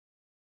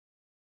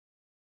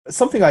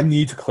something I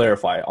need to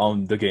clarify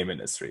on the game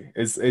industry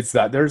is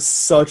that there's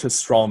such a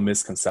strong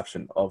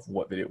misconception of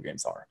what video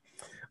games are.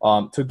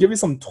 To give you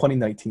some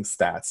 2019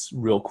 stats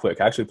real quick,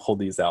 I actually pulled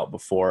these out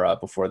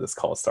before this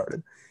call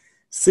started.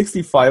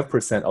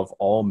 65% of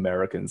all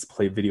Americans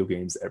play video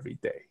games every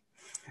day.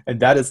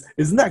 And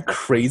isn't that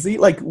crazy?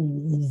 Like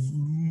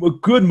a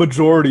good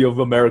majority of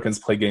Americans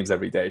play games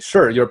every day.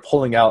 Sure, you're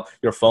pulling out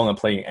your phone and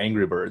playing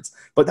Angry Birds,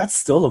 but that's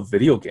still a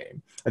video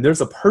game. And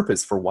there's a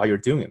purpose for why you're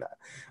doing that.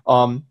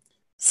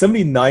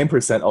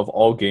 79% of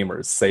all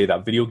gamers say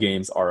that video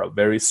games are a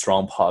very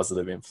strong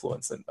positive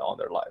influence on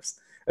their lives.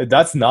 And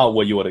that's not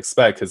what you would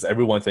expect, because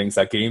everyone thinks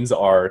that games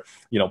are,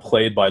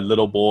 played by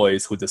little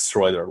boys who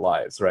destroy their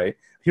lives, right?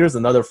 Here's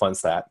another fun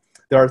stat.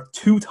 There are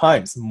 2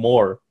 times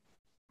more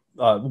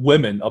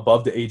women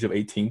above the age of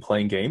 18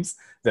 playing games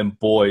than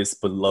boys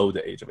below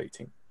the age of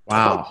 18.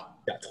 Wow.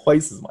 Yeah,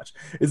 twice as much.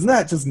 Isn't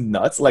that just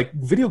nuts? Like,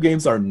 video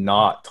games are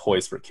not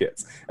toys for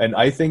kids. And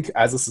I think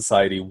as a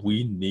society,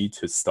 we need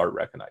to start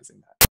recognizing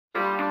that.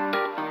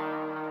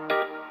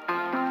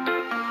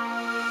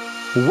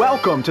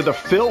 Welcome to the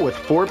Phil with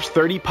Forbes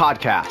 30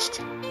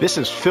 podcast. This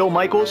is Phil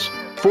Michaels,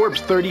 Forbes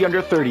 30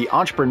 Under 30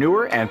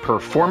 entrepreneur and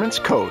performance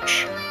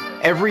coach.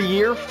 Every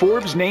year,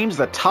 Forbes names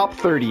the top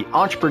 30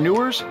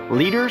 entrepreneurs,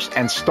 leaders,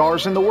 and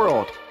stars in the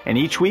world. And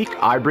each week,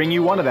 I bring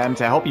you one of them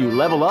to help you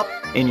level up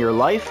in your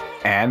life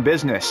and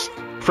business.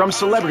 From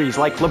celebrities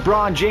like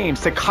LeBron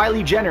James to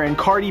Kylie Jenner and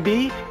Cardi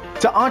B,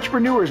 to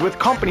entrepreneurs with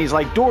companies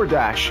like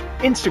DoorDash,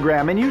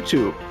 Instagram, and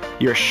YouTube,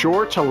 you're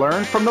sure to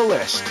learn from the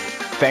list.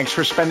 Thanks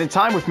for spending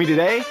time with me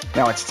today.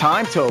 Now it's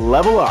time to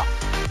level up.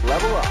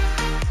 Level up.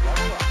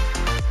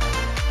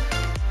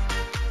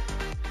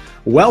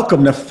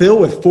 Welcome to Phil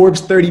with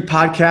Forbes 30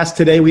 podcast.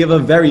 Today we have a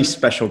very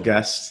special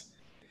guest.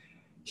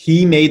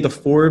 He made the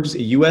Forbes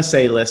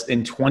USA list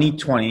in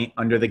 2020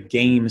 under the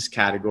games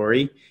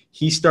category.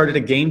 He started a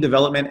game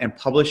development and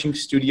publishing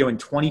studio in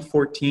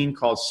 2014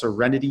 called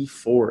Serenity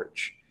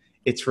Forge.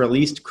 It's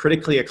released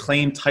critically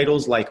acclaimed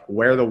titles like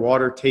Where the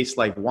Water Tastes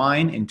Like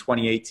Wine in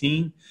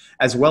 2018,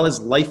 as well as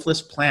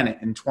Lifeless Planet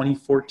in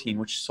 2014,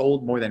 which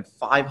sold more than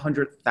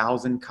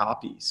 500,000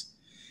 copies.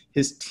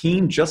 His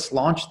team just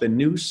launched the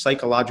new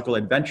psychological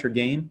adventure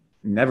game,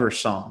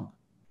 Neversong.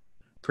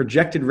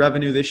 Projected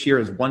revenue this year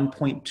is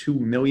 $1.2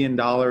 million,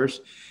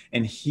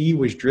 and he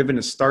was driven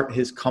to start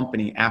his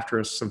company after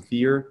a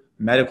severe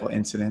medical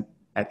incident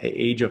at the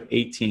age of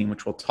 18,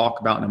 which we'll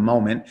talk about in a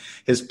moment.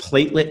 His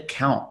platelet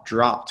count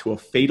dropped to a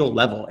fatal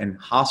level, and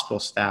hospital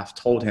staff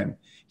told him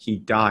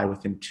he'd die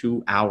within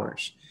 2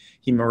 hours.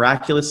 He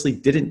miraculously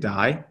didn't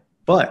die,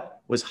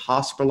 but was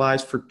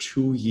hospitalized for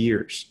 2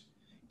 years,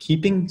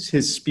 keeping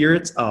his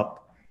spirits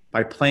up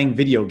by playing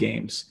video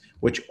games,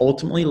 which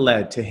ultimately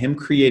led to him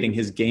creating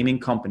his gaming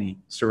company,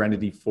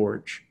 Serenity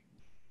Forge.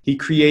 He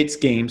creates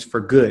games for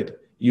good,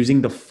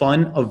 using the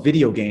fun of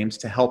video games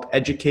to help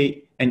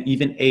educate and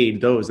even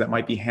aid those that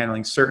might be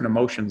handling certain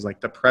emotions like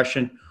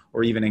depression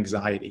or even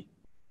anxiety.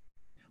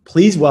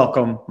 Please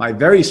welcome my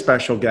very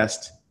special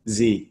guest,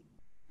 Z.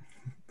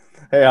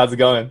 Hey, how's it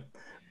going?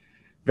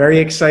 Very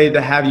excited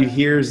to have you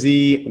here,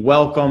 Z.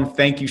 Welcome.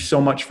 Thank you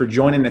so much for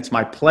joining. It's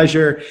my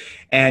pleasure.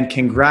 And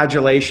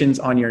congratulations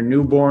on your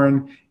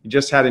newborn. You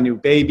just had a new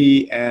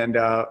baby, and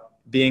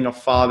being a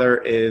father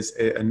is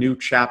a new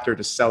chapter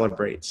to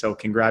celebrate. So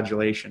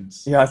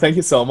congratulations. Yeah, thank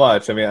you so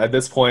much. I mean, at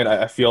this point,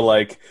 I feel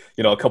like,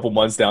 a couple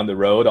months down the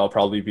road, I'll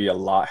probably be a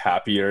lot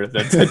happier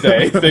than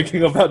today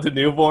thinking about the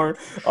newborn.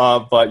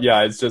 But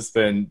yeah, it's just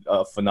been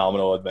a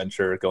phenomenal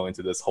adventure going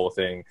through this whole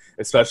thing,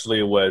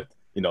 especially with,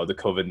 the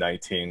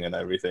COVID-19 and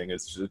everything.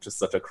 It's just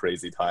such a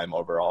crazy time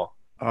overall.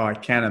 Oh, I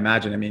can't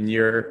imagine. I mean,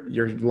 you're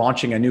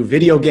launching a new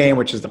video game,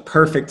 which is the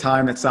perfect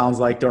time, it sounds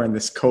like, during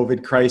this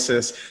COVID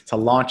crisis to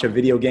launch a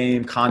video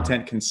game.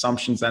 Content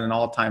consumption's at an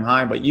all-time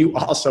high, but you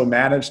also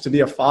managed to be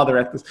a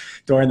father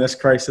during this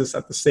crisis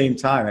at the same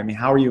time. I mean,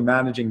 how are you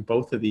managing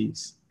both of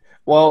these?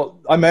 Well,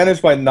 I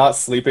managed by not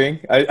sleeping.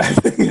 I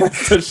think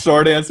that's the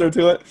short answer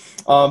to it.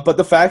 But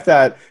the fact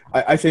that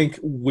I think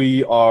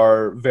we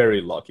are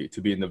very lucky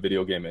to be in the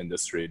video game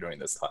industry during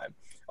this time.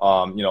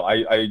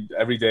 I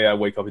every day I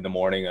wake up in the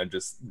morning and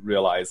just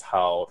realize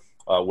how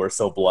we're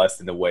so blessed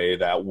in the way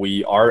that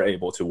we are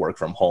able to work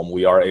from home.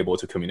 We are able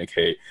to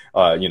communicate,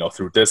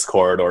 through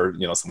Discord or,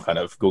 some kind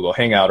of Google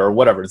Hangout or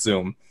whatever,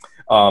 Zoom.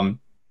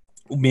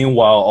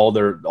 Meanwhile, all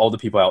the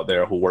people out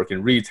there who work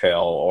in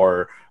retail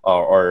or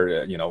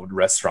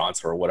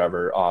restaurants or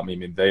whatever,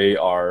 they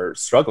are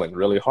struggling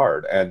really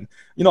hard. And,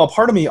 a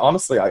part of me,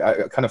 honestly,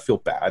 I kind of feel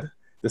bad,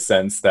 the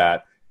sense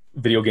that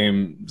video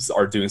games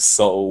are doing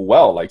so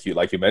well, like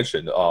you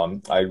mentioned.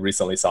 I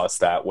recently saw a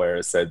stat where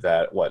it said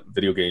that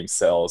video game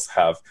sales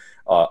have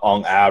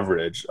on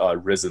average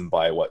risen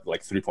by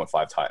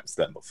 3.5 times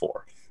than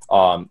before.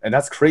 And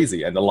that's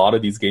crazy. And a lot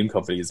of these game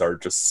companies are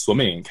just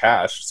swimming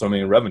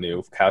in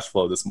revenue, cash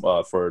flow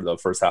for the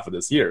first half of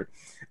this year.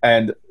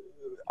 And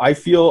I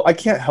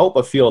can't help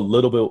but feel a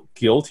little bit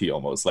guilty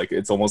almost. Like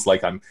it's almost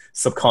like I'm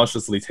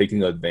subconsciously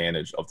taking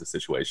advantage of the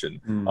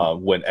situation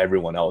when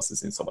everyone else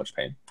is in so much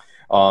pain.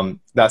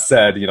 That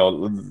said,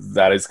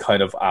 that is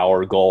kind of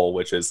our goal,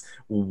 which is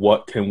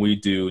what can we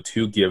do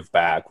to give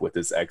back with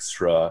this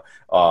extra,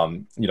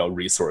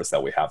 resource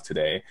that we have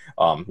today.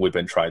 We've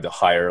been trying to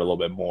hire a little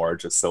bit more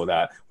just so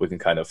that we can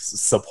kind of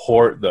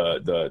support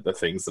the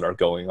things that are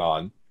going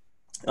on.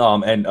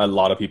 And a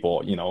lot of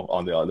people,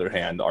 on the other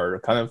hand, are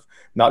kind of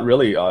not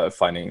really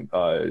finding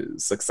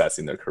success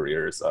in their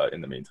careers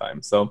in the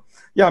meantime. So,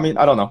 yeah, I mean,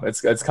 I don't know.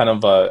 It's kind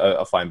of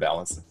a fine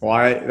balance.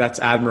 Well, that's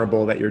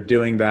admirable that you're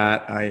doing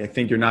that. I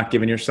think you're not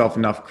giving yourself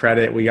enough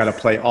credit. We got to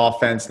play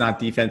offense, not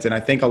defense. And I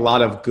think a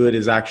lot of good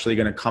is actually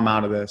going to come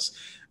out of this.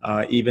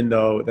 Even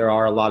though there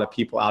are a lot of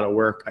people out of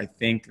work, I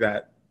think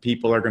that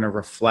people are going to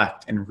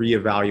reflect and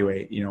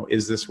reevaluate,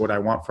 is this what I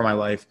want for my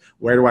life?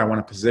 Where do I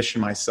want to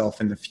position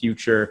myself in the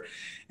future?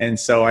 And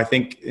so I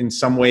think in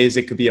some ways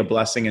it could be a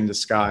blessing in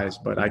disguise,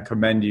 but I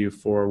commend you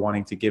for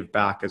wanting to give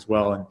back as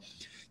well. And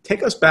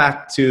take us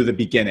back to the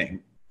beginning.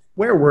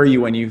 Where were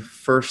you when you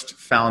first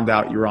found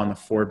out you were on the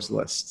Forbes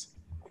list?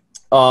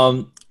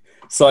 So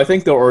I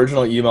think the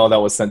original email that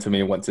was sent to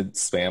me went to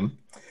spam.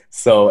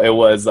 So it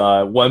was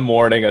one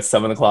morning at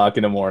 7 o'clock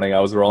in the morning. I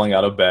was rolling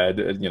out of bed,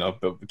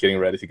 getting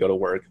ready to go to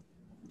work.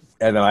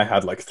 And then I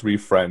had like 3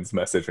 friends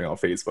messaging on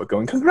Facebook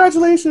going,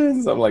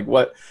 "Congratulations." I'm like,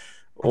 what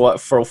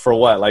for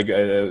what? Like,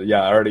 we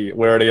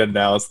already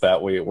announced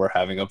that we're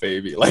having a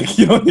baby. Like,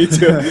 you don't need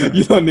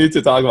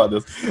to talk about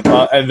this.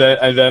 And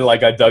then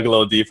like I dug a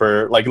little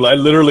deeper. Like I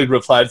literally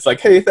replied, it's like,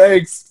 "Hey,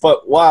 thanks,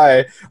 but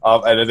why?"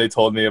 And then they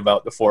told me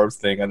about the Forbes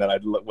thing. And then I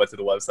went to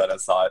the website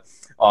and saw it.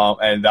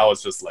 And that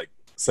was just like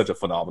such a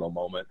phenomenal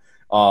moment.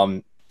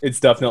 It's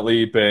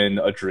definitely been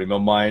a dream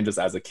of mine just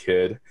as a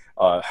kid,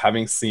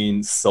 having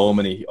seen so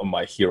many of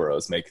my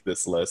heroes make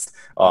this list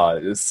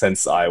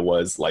since I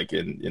was like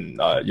in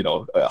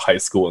high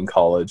school and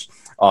college.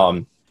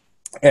 And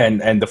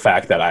the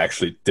fact that I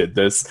actually did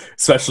this,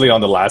 especially on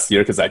the last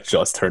year, because I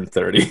just turned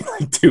 30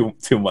 like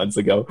two months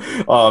ago,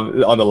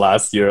 on the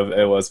last year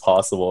it was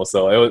possible.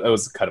 So it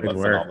was kind of a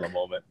phenomenal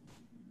moment.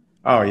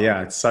 Oh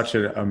yeah, it's such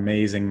an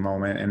amazing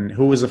moment. And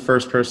who was the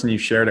first person you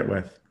shared it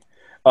with?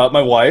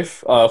 My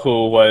wife,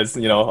 who was,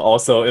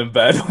 also in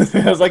bed with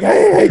me. I was like,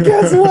 hey,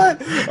 guess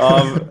what?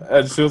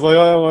 And she was like,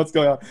 "Oh, what's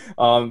going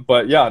on?"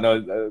 But yeah,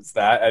 no, it's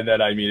that. And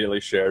then I immediately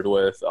shared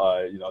with,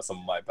 some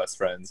of my best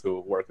friends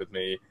who work with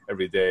me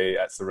every day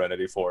at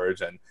Serenity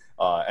Forge. And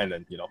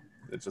then,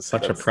 it's just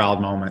such a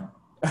proud moment.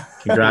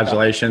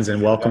 Congratulations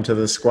and welcome to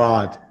the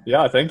squad.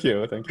 Yeah, thank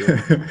you.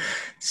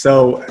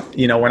 So,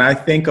 when I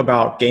think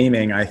about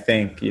gaming, I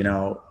think,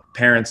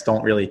 parents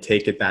don't really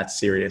take it that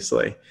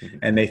seriously. Mm-hmm.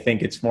 And they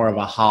think it's more of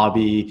a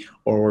hobby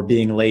or we're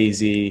being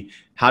lazy.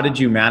 How did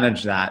you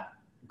manage that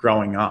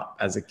growing up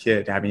as a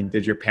kid? I mean,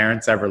 did your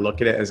parents ever look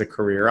at it as a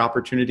career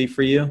opportunity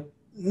for you?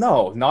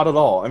 No, not at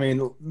all. I mean,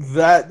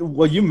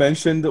 what you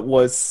mentioned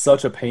was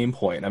such a pain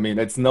point. I mean,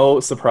 it's no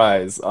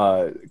surprise,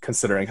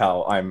 considering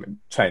how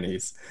I'm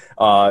Chinese,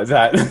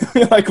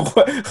 that like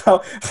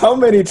how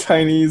many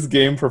Chinese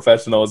game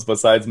professionals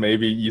besides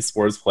maybe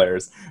esports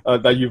players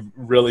that you've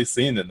really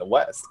seen in the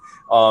West.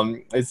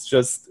 It's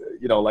just,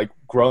 like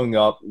growing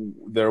up,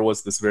 there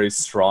was this very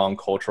strong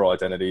cultural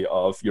identity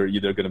of you're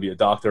either going to be a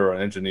doctor or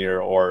an engineer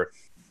or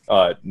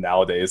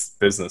nowadays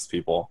business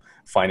people,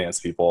 finance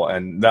people.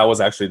 And that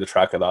was actually the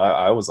track that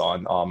I was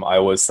on. I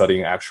was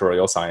studying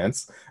actuarial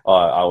science.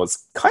 I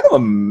was kind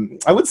of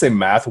I would say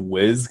math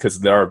whiz, because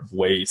there are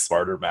way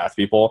smarter math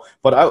people,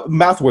 but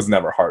math was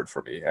never hard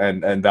for me.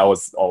 And that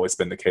was always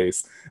been the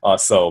case.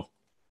 So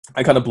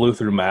I kind of blew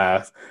through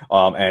math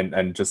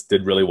and just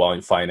did really well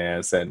in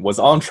finance and was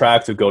on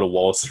track to go to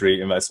Wall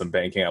Street investment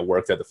banking. I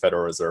worked at the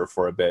Federal Reserve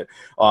for a bit.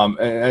 And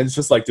it's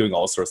just like doing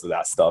all sorts of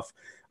that stuff.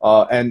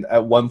 And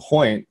at one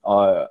point,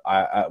 while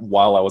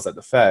I was at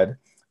the Fed,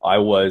 I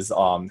was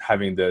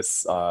having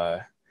this.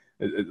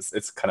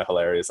 It's kind of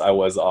hilarious. I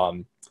was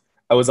on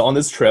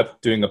this trip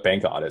doing a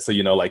bank audit. So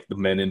like the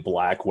men in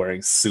black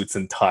wearing suits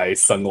and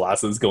ties,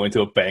 sunglasses, going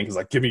to a bank. It's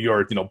like, "Give me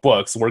your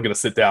books. We're gonna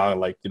sit down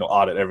and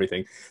audit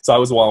everything." So I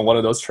was on one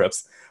of those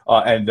trips.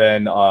 And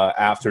then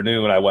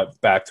afternoon, I went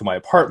back to my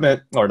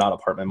apartment, or not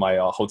apartment, my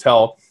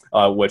hotel,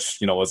 which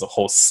was a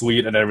whole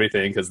suite and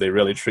everything, because they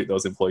really treat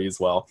those employees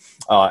well.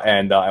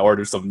 And I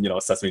ordered some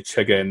sesame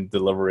chicken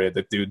delivery.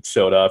 The dude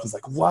showed up. He's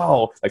like,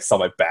 "Wow!" Like saw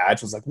my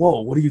badge. I was like,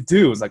 "Whoa, what do you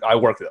do?" It's like, "I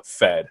work at the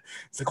Fed."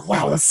 It's like,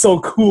 "Wow, that's so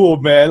cool,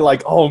 man!"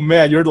 Like, "Oh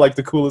man, you're like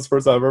the coolest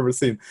person I've ever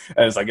seen."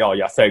 And it's like, "Oh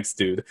yeah, thanks,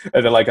 dude."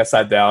 And then I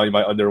sat down in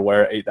my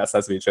underwear, ate that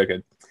sesame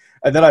chicken,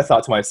 and then I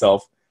thought to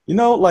myself,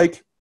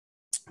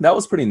 that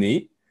was pretty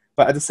neat.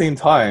 But at the same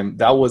time,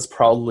 that was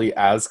probably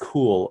as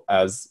cool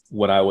as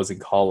when I was in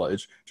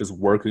college, just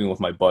working with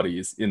my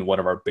buddies in one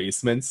of our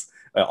basements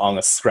on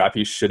a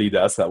scrappy, shitty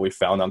desk that we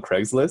found on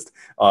Craigslist,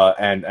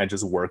 and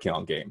just working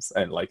on games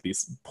and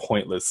these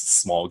pointless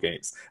small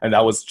games. And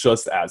that was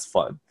just as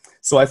fun.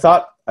 So I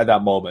thought at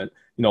that moment,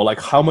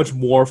 like how much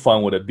more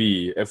fun would it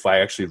be if I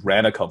actually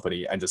ran a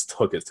company and just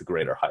took it to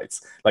greater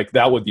heights? Like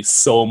that would be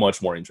so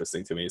much more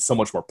interesting to me, so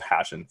much more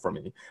passion for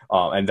me.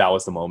 And that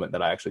was the moment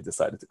that I actually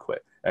decided to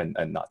quit and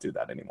not do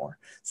that anymore.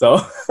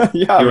 So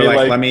yeah, you were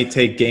like, let me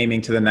take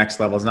gaming to the next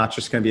level. It's not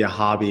just going to be a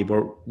hobby,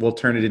 but we'll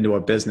turn it into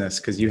a business,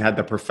 because you had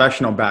the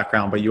professional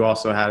background, but you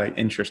also had an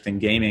interest in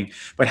gaming.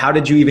 But how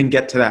did you even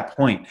get to that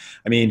point?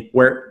 I mean,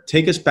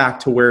 take us back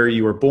to where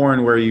you were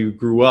born, where you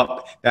grew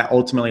up, that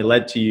ultimately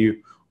led to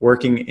you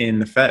working in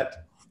the Fed.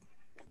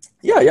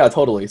 Yeah,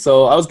 totally.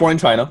 So I was born in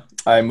China.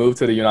 I moved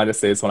to the United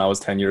States when I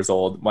was 10 years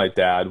old. My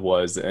dad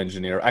was an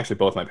engineer. Actually,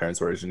 both my parents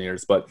were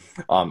engineers, but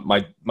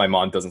my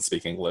mom doesn't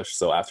speak English.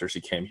 So after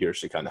she came here,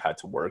 she kind of had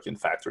to work in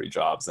factory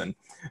jobs. And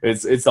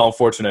it's the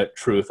unfortunate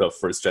truth of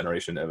first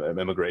generation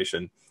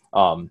immigration,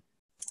 in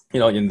the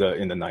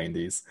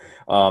 90s.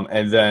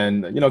 And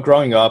then,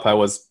 growing up, I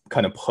was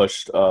kind of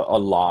pushed a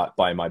lot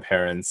by my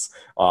parents,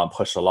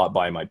 pushed a lot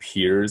by my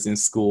peers in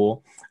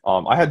school.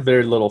 I had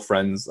very little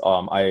friends.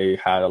 I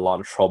had a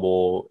lot of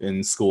trouble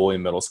in school,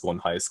 in middle school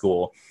and high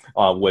school,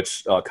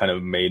 which kind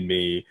of made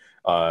me,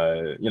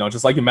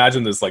 just like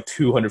imagine this like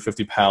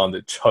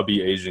 250-pound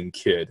chubby Asian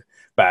kid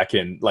back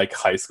in like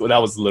high school.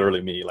 That was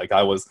literally me. Like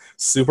I was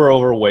super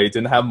overweight,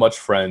 didn't have much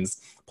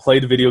friends,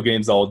 played video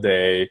games all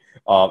day,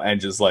 and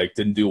just like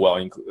didn't do well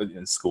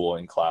in school,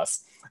 in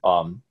class.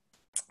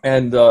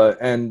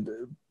 And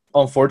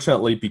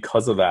unfortunately,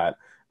 because of that,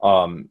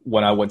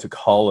 when I went to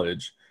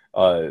college,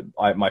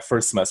 my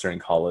first semester in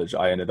college,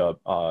 I ended up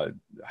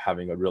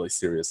having a really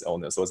serious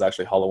illness. It was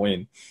actually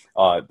Halloween.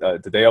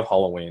 The day of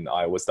Halloween,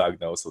 I was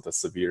diagnosed with a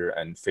severe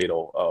and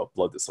fatal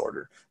blood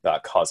disorder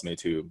that caused me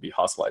to be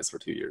hospitalized for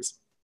 2 years.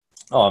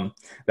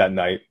 That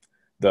night,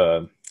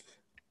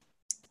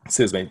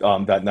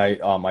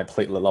 my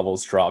platelet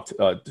levels dropped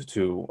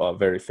to a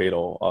very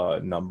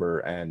fatal number,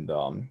 and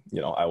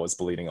I was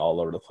bleeding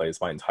all over the place.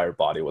 My entire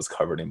body was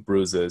covered in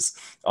bruises,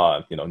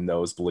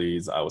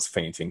 nosebleeds. I was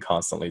fainting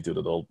constantly due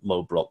to the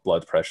low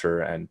blood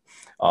pressure, and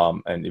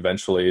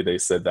eventually they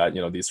said that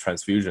these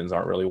transfusions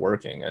aren't really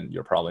working, and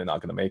you're probably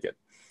not going to make it.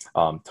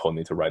 Told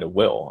me to write a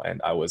will,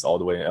 and I was all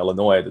the way in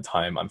Illinois at the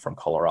time. I'm from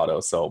Colorado,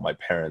 so my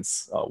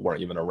parents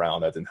weren't even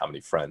around. I didn't have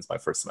any friends my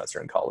first semester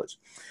in college.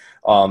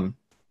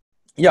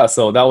 Yeah,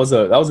 so that was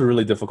a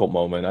really difficult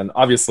moment, and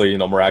obviously,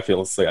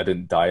 miraculously, I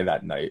didn't die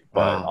that night.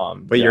 But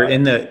but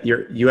yeah.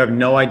 You have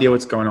no idea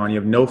what's going on. You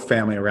have no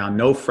family around,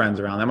 no friends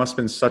around. That must have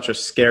been such a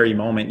scary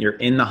moment. You're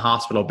in the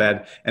hospital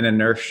bed, and a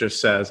nurse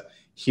just says,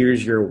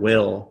 "Here's your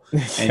will,"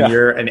 and yeah.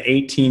 You're an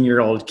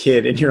 18-year-old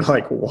kid, and you're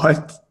like,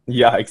 "What?"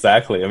 Yeah,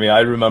 exactly. I mean, I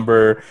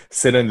remember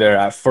sitting there.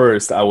 At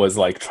first, I was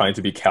like trying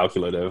to be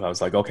calculative. I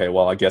was like, okay,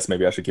 well, I guess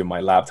maybe I should give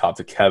my laptop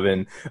to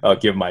Kevin,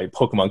 give my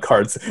Pokemon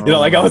cards. I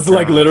was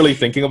like literally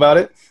thinking about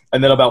it.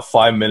 And then about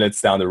 5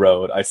 minutes down the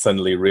road, I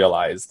suddenly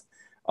realized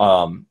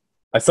like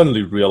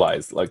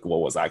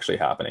what was actually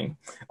happening.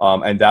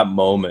 And that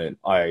moment,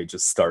 I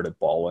just started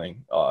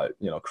bawling,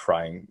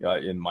 crying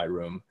in my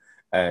room.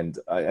 And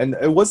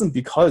it wasn't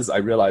because I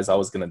realized I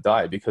was going to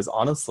die, because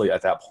honestly,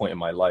 at that point in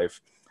my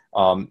life,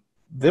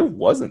 there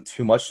wasn't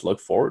too much to look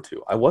forward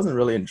to. I wasn't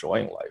really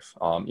enjoying life.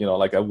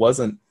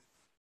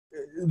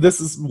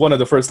 This is one of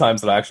the first times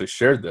that I actually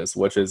shared this,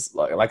 which is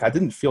like I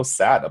didn't feel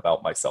sad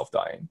about myself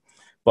dying.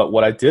 But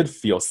what I did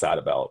feel sad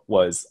about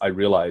was I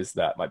realized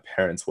that my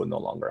parents would no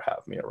longer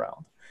have me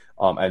around.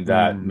 And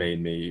that made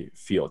me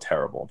feel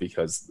terrible,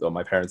 because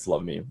my parents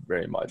love me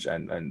very much,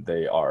 and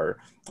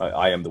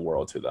I am the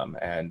world to them.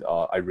 And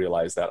I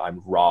realized that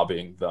I'm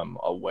robbing them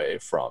away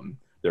from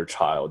their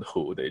child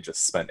who they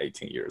just spent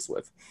 18 years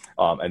with.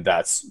 And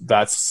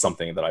that's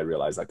something that I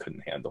realized I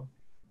couldn't handle.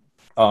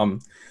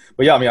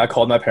 But yeah, I mean, I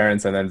called my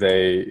parents, and then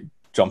they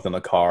jumped in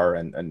the car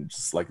and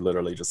just like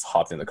literally just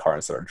hopped in the car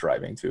and started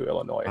driving to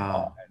Illinois.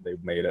 And they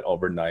made it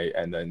overnight,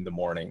 and then in the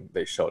morning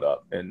they showed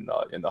up in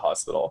the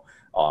hospital,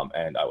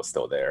 and I was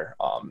still there.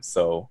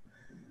 So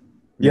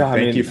yeah,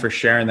 thank you for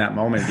sharing that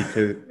moment,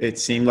 because it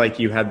seemed like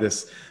you had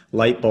this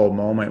light bulb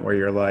moment where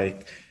you're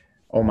like,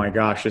 oh my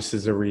gosh, this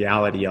is a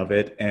reality of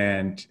it.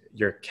 And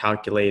you're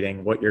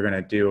calculating what you're going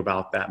to do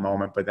about that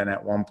moment. But then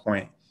at one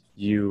point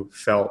you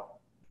felt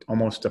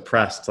almost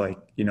depressed, like,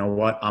 you know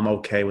what, I'm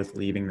okay with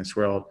leaving this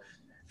world,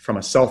 from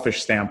a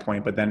selfish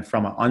standpoint. But then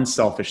from an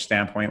unselfish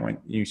standpoint, when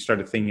you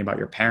started thinking about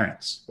your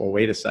parents, well,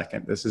 wait a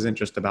second, this isn't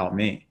just about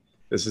me.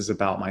 This is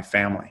about my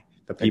family,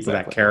 the people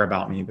that care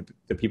about me,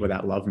 the people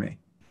that love me.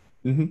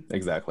 Mm-hmm.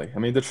 Exactly. I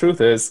mean, the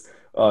truth is,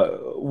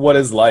 what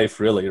is life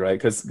really, right?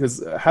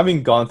 Because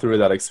having gone through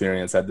that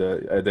experience at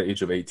the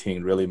age of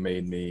 18 really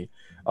made me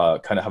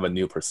kind of have a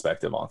new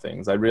perspective on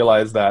things. I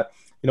realized that,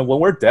 when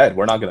we're dead,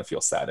 we're not going to feel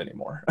sad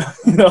anymore.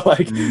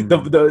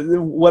 The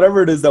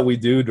whatever it is that we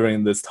do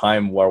during this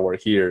time while we're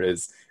here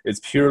is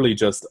purely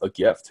just a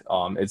gift.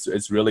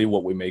 It's really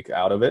what we make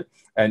out of it,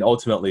 and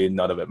ultimately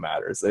none of it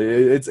matters.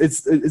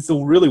 It's a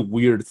really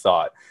weird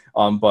thought.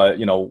 But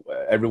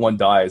everyone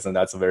dies, and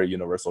that's a very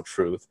universal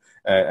truth.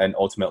 And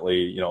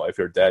ultimately, if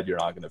you're dead, you're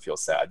not going to feel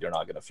sad. You're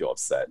not going to feel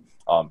upset.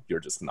 You're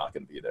just not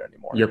going to be there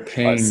anymore. Your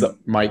pain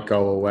might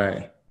go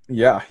away.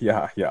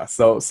 Yeah.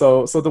 So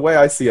the way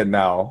I see it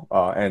now,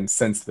 and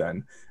since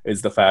then,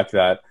 is the fact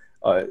that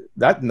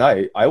that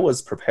night I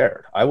was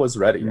prepared, I was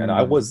ready, and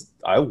Mm.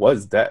 I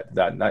was dead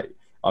that night,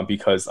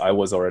 because I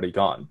was already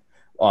gone.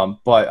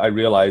 But I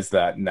realized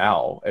that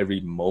now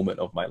every moment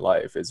of my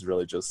life is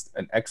really just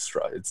an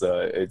extra.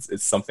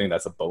 It's something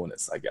that's a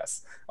bonus, I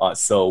guess.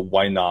 So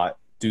why not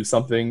do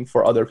something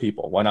for other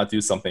people? Why not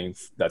do something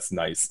that's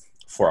nice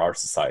for our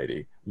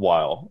society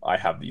while I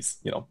have these,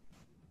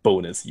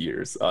 bonus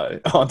years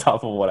on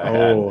top of what I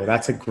had. Oh,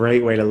 that's a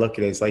great way to look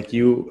at it. It's like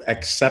you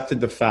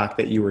accepted the fact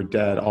that you were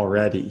dead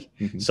already.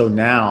 Mhm. So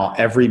now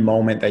every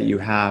moment that you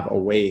have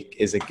awake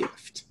is a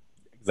gift.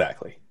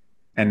 Exactly.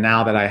 And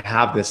now that I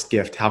have this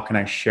gift, how can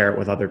I share it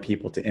with other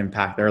people to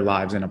impact their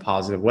lives in a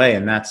positive way?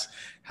 And that's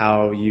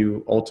how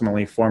you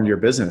ultimately formed your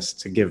business,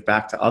 to give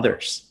back to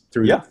others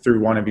Yeah.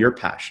 through one of your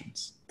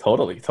passions.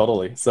 Totally.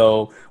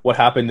 So what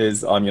happened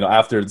is,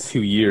 after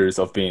 2 years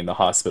of being in the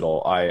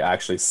hospital, I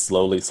actually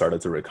slowly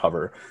started to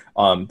recover.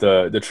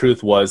 The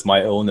truth was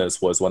my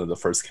illness was one of the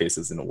first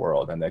cases in the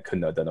world, and they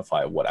couldn't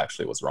identify what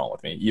actually was wrong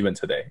with me. Even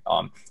today,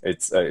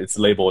 it's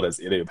labeled as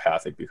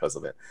idiopathic because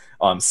of it.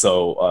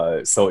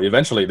 So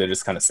eventually they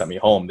just kind of sent me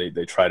home.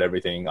 They tried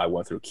everything. I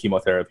went through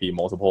chemotherapy,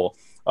 multiple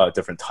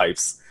different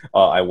types.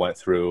 I went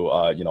through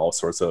all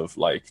sorts of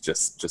like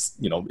just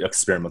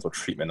experimental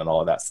treatment and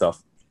all of that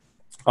stuff.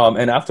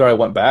 And after I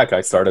went back, I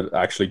started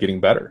actually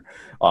getting better.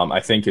 I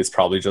think it's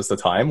probably just the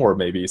time, or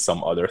maybe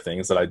some other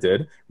things that I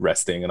did,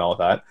 resting and all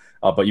that.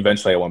 But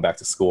eventually, I went back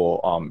to school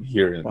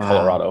here in Wow.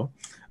 Colorado,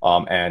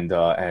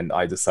 and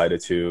I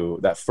decided to,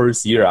 that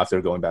first year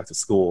after going back to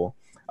school,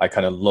 I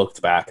kind of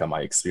looked back at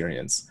my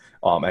experience,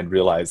 and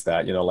realized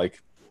that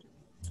like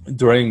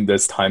during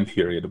this time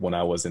period when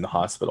I was in the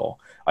hospital,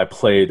 I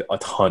played a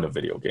ton of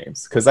video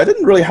games because I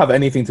didn't really have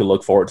anything to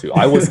look forward to.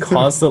 I was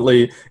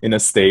constantly in a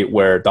state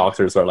where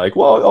doctors are like,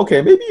 well,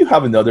 okay, maybe you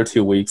have another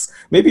 2 weeks,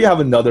 maybe you have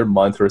another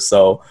month or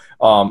so.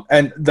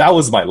 And that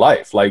was my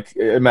life. Like,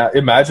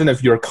 imagine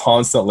if you're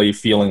constantly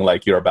feeling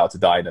like you're about to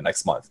die in the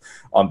next month.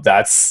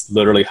 That's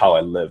literally how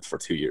I lived for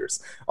 2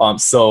 years.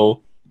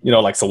 So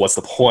what's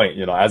the point?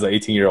 As an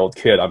 18-year-old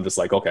kid, I'm just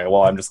like, okay,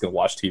 well, I'm just gonna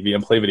watch TV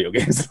and play video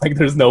games. Like,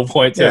 there's no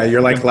point Yeah, to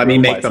you're like, let me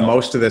improve make the myself.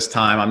 most of this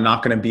time. I'm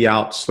not going to be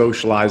out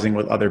socializing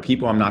with other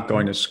people. I'm not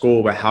going to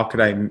school, but how could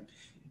I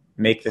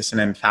make this an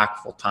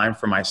impactful time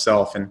for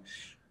myself? And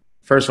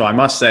first of all, I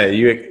must say,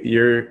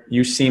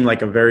 you seem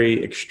like a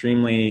very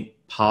extremely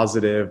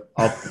positive,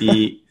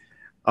 upbeat,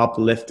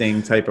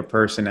 uplifting type of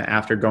person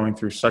after going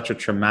through such a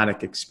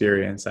traumatic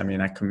experience. I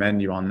mean, I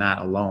commend you on that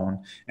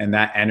alone. And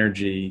that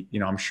energy,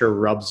 I'm sure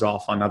rubs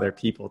off on other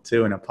people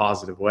too in a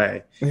positive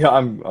way. Yeah,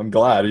 I'm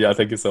glad. Yeah,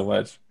 thank you so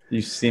much.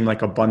 You seem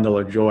like a bundle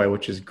of joy,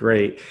 which is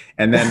great.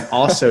 And then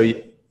also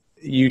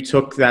you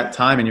took that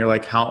time and you're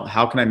like,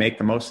 how can I make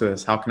the most of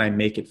this? How can I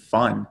make it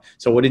fun?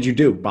 So what did you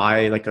do?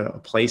 Buy like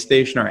a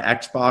PlayStation or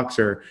Xbox,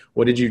 or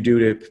what did you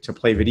do to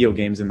play video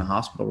games in the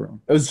hospital room?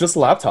 It was just a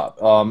laptop.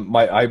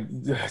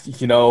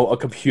 A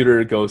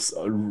computer goes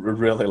a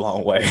really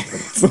long way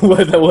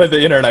with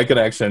the internet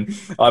connection.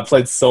 I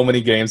played so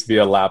many games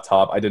via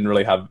laptop. I didn't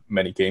really have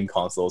many game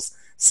consoles,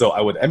 so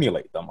I would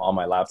emulate them on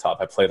my laptop.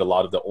 I played a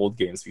lot of the old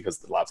games because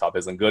the laptop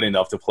isn't good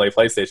enough to play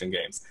PlayStation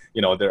games.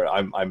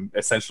 I'm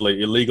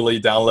essentially illegally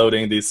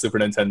downloading these Super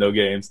Nintendo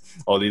games,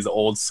 all these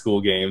old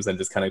school games, and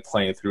just kind of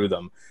playing through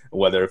them.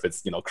 Whether if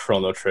it's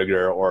Chrono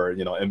Trigger or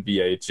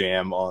NBA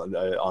Jam on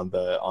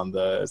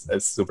the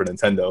Super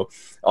Nintendo.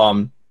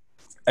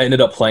 I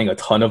ended up playing a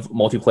ton of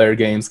multiplayer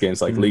games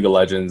like League of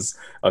Legends,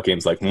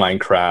 games like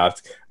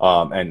Minecraft,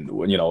 and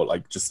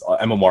like just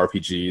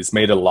MMORPGs.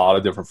 Made a lot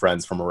of different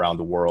friends from around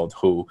the world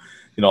who,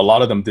 a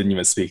lot of them didn't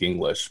even speak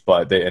English,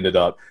 but they ended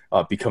up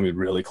becoming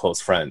really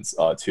close friends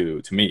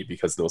to me,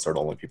 because those are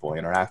the only people I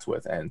interact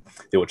with. And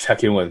they would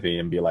check in with me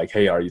and be like,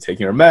 "Hey, are you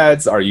taking your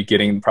meds? Are you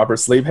getting proper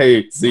sleep?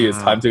 Hey, Z, it's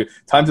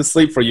time to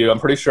sleep for you. I'm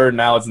pretty sure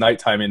now it's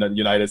nighttime in the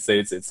United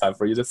States. It's time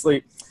for you to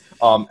sleep."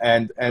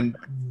 And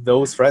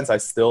those friends I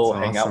still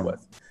That's hang out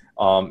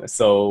awesome. with.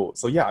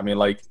 So yeah, I mean,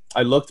 like,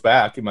 I looked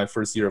back in my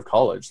first year of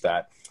college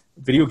that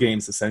video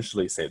games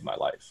essentially saved my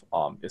life,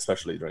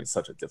 especially during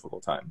such a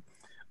difficult time.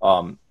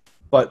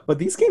 But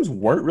these games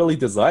weren't really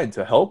designed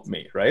to help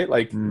me, right?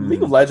 Like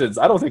League of Legends,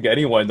 I don't think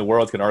anyone in the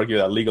world can argue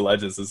that League of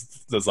Legends is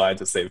designed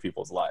to save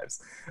people's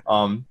lives.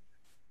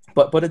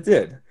 But it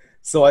did.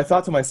 So I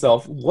thought to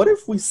myself, what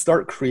if we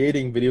start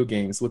creating video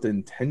games with the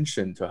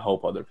intention to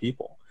help other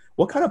people?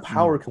 What kind of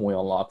power can we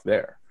unlock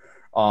there?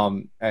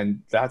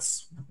 And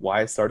that's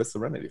why I started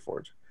Serenity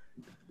Forge.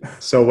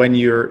 So when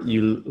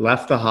you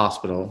left the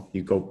hospital,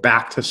 you go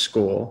back to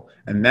school,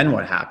 and then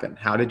what happened?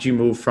 How did you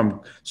move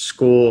from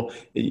school?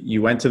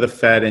 You went to the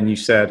Fed and you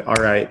said, all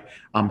right,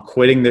 I'm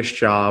quitting this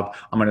job.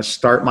 I'm going to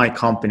start my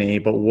company.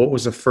 But what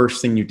was the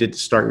first thing you did to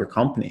start your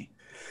company?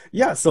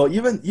 Yeah, so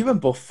even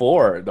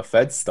before the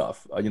Fed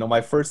stuff,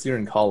 my first year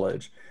in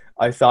college,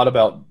 I thought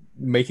about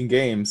making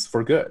games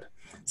for good.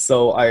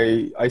 So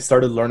I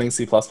started learning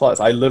C++.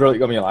 I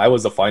literally, I mean, I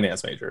was a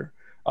finance major.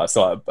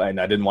 And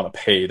I didn't want to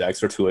pay the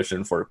extra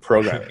tuition for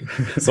programming.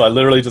 So I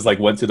literally just like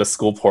went to the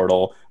school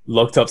portal,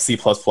 looked up C++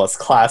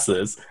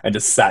 classes, and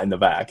just sat in the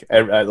back.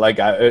 And,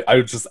 I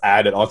would just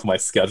add it onto my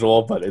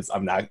schedule, but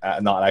I'm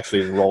not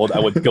actually enrolled. I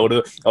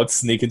would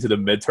sneak into the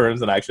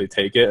midterms and actually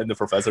take it, and the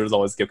professors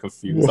always get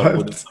confused on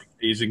who this like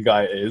Asian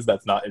guy is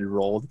that's not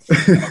enrolled.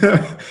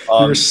 You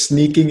were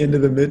sneaking into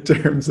the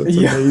midterms. That's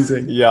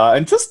amazing. Yeah,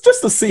 and just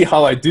to see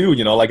how I do,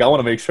 like I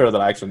want to make sure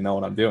that I actually know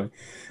what I'm doing.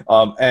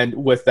 And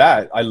with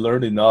that, I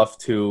learned enough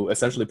to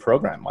essentially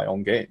program my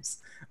own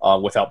games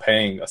without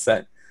paying a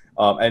cent.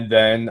 And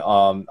then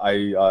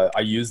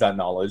I used that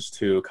knowledge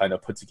to kind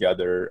of put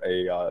together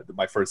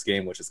my first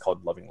game, which is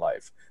called Loving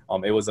Life.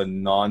 It was a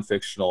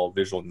non-fictional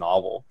visual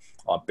novel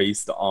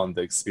based on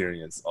the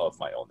experience of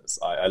my illness.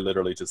 I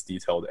literally just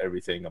detailed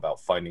everything about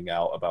finding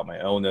out about my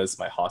illness,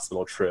 my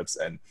hospital trips,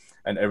 and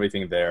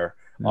everything there.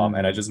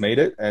 And I just made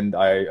it, and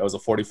it was a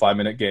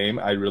 45-minute game.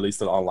 I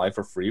released it online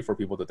for free for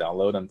people to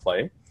download and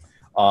play.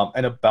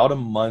 And about a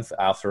month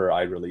after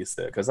I released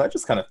it, because I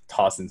just kind of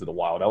tossed into the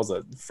wild. I was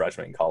a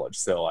freshman in college,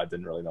 so I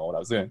didn't really know what I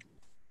was doing.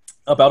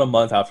 About a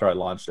month after I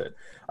launched it,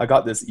 I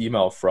got this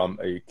email from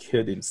a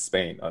kid in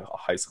Spain, a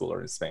high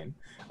schooler in Spain.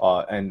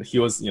 And he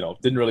was,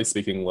 didn't really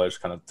speak English,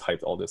 kind of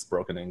typed all this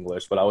broken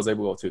English, but I was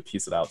able to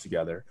piece it out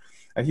together.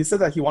 And he said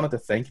that he wanted to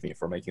thank me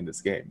for making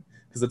this game,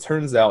 because it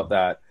turns out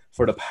that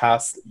for the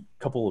past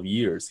couple of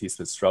years, he's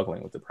been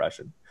struggling with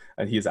depression,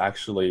 and he's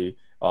actually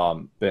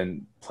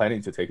been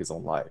planning to take his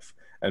own life.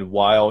 And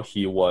while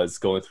he was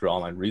going through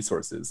online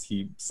resources,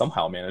 he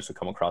somehow managed to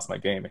come across my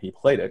game, and he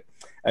played it,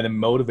 and it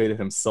motivated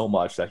him so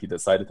much that he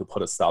decided to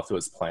put a stop to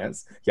his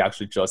plans. He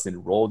actually just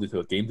enrolled into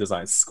a game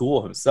design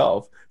school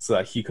himself so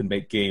that he could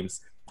make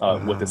games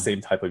with the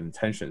same type of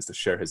intentions to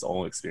share his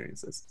own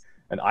experiences.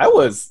 And I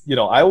was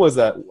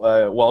at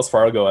Wells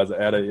Fargo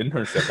at an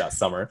internship that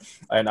summer,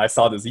 and I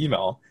saw this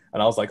email,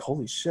 and I was like,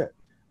 holy shit.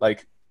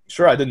 Like,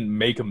 sure, I didn't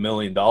make $1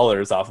 million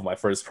off of my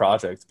first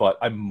project, but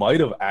I might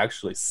have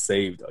actually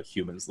saved a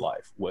human's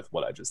life with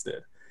what I just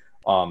did.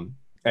 And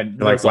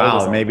you're like,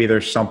 wow, maybe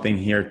there's something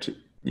here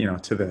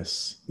to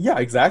this. Yeah,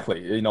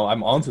 exactly.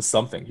 I'm onto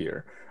something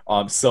here.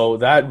 So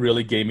that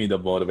really gave me the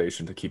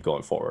motivation to keep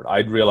going forward. I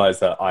realized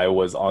that I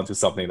was onto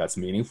something that's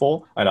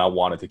meaningful, and I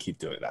wanted to keep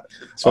doing that.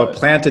 So it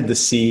planted the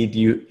seed.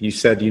 You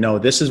said,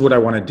 this is what I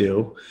want to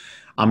do.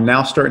 I'm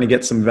now starting to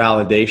get some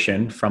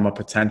validation from a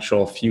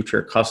potential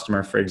future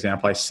customer. For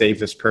example, I saved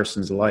this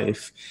person's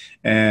life,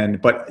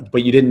 but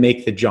you didn't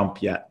make the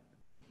jump yet.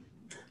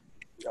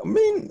 I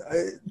mean,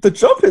 the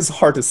jump is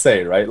hard to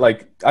say, right?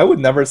 Like, I would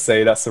never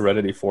say that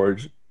Serenity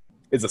Forge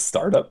is a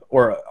startup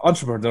or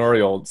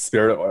entrepreneurial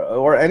spirit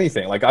or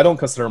anything. Like, I don't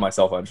consider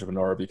myself an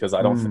entrepreneur because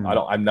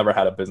I've never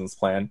had a business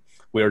plan.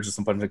 We were just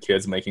a bunch of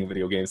kids making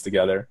video games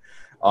together.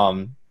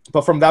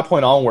 But from that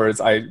point onwards,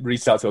 I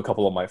reached out to a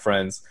couple of my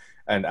friends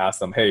and asked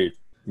them, hey,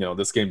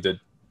 this game did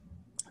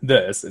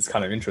this. It's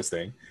kind of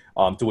interesting.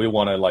 Do we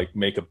want to like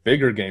make a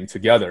bigger game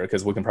together?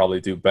 Because we can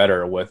probably do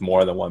better with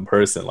more than one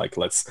person.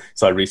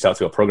 So I reached out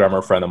to a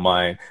programmer friend of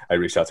mine. I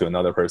reached out to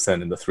another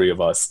person, and the three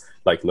of us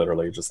like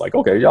literally just like,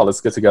 okay, yeah,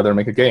 let's get together and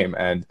make a game.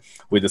 And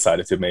we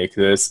decided to make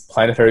this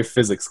planetary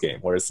physics game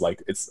where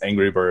it's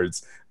Angry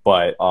Birds,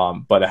 but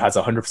it has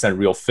 100%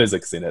 real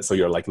physics in it. So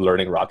you're like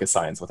learning rocket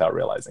science without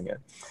realizing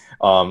it.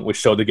 We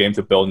showed the game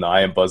to Bill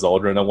Nye and Buzz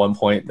Aldrin at one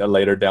point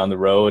later down the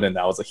road, and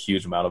that was a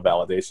huge amount of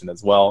validation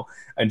as well.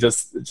 And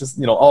just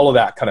all of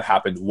that kind of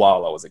happened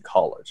while I was in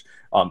college,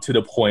 to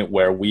the point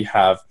where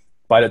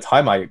by the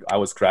time I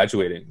was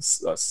graduating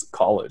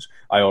college,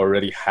 I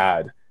already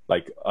had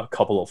like a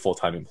couple of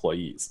full-time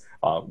employees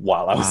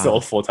while I was still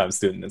a full-time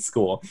student in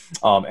school.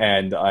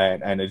 And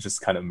it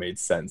just kind of made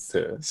sense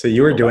to. So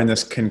you were doing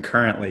this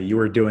concurrently. You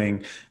were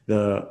doing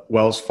the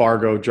Wells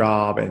Fargo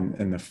job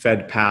and the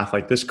Fed path,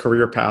 like this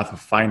career path of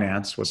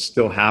finance was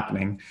still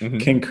happening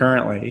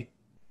concurrently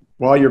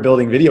while you're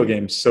building video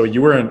games. So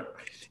you were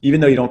even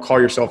though you don't call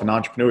yourself an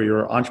entrepreneur,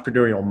 you're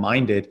entrepreneurial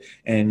minded,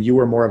 and you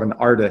were more of an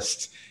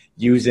artist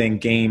using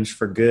games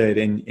for good,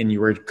 and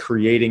you were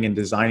creating and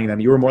designing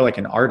them. You were more like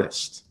an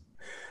artist.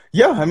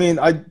 Yeah, I mean,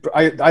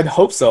 I'd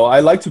hope so. I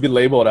like to be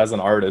labeled as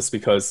an artist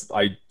because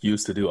I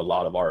used to do a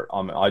lot of art.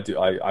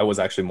 I was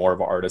actually more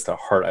of an artist at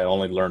heart. I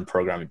only learned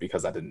programming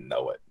because I didn't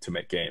know it to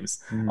make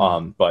games.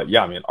 But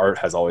yeah, I mean, art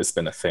has always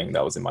been a thing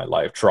that was in my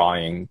life.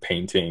 Drawing,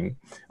 painting,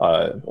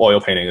 oil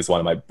painting is one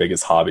of my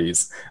biggest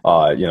hobbies.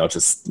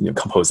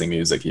 Composing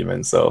music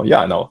even. So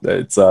yeah, no,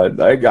 it's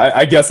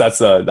I guess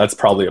that's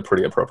probably a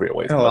pretty appropriate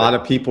way. A lot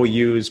of people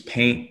use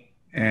paint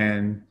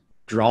and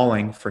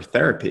drawing for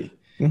therapy.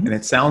 And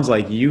it sounds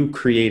like you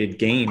created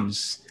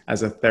games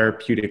as a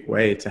therapeutic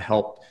way to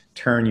help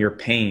turn your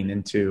pain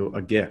into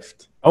a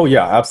gift. Oh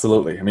yeah,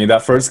 absolutely. I mean,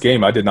 that first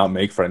game I did not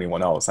make for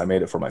anyone else. I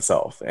made it for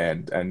myself,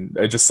 and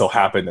it just so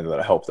happened that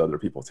it helped other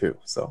people too.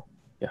 So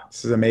Yeah.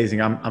 This is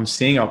amazing. I'm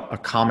seeing a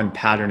common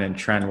pattern and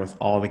trend with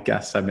all the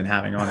guests I've been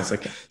having on. It's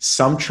like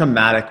some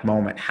traumatic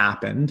moment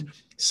happened,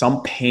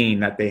 some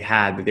pain that they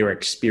had that they were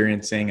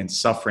experiencing and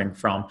suffering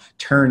from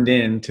turned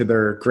into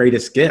their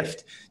greatest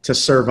gift to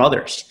serve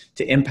others,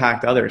 to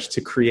impact others,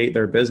 to create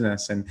their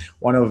business. And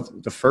one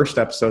of the first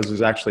episodes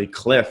was actually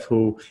Cliff,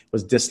 who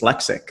was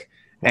dyslexic.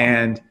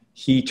 And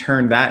he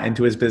turned that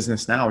into his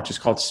business now, which is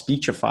called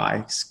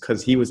Speechify,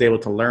 because he was able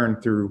to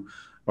learn through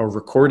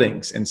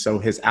recordings. And so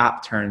his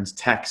app turns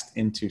text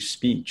into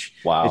speech.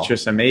 Wow. It's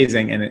just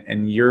amazing.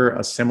 And you're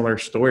a similar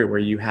story where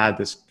you had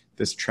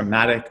this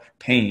traumatic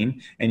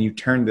pain and you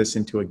turned this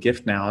into a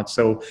gift now. And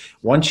so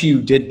once you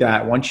did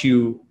that, once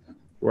you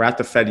were at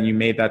the Fed and you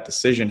made that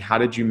decision, how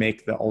did you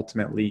make the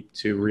ultimate leap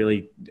to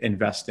really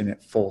invest in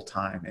it full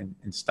time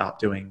and stop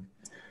doing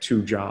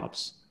 2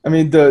 jobs? I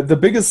mean,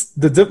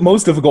 the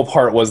most difficult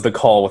part was the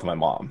call with my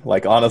mom.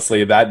 Like,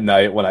 honestly, that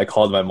night when I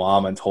called my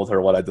mom and told her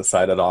what I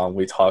decided on,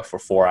 we talked for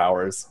 4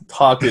 hours.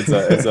 Talk is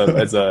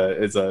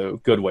a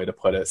good way to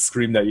put it.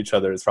 Screamed at each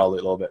other is probably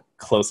a little bit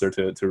closer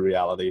to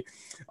reality.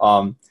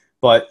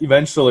 But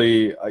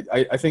eventually,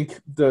 I think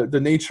the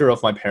nature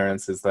of my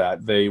parents is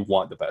that they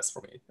want the best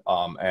for me.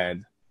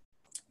 And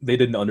they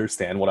didn't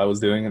understand what I was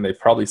doing, and they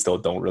probably still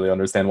don't really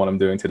understand what I'm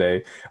doing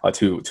today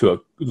to a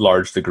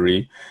large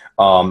degree.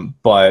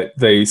 But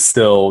they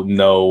still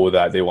know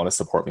that they want to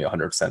support me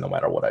 100% no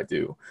matter what I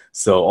do.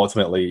 So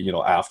ultimately, you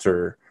know,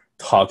 after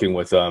talking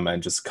with them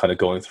and just kind of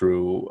going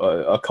through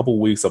a couple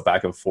weeks of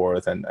back and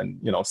forth and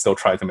you know, still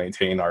trying to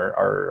maintain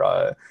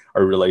our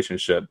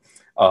relationship,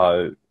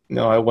 you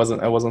know, it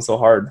wasn't so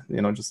hard,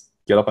 you know, just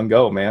get up and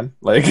go, man.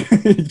 Like,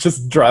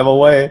 just drive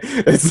away.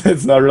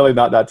 It's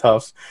not that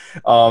tough.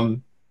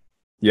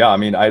 Yeah, I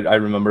mean, I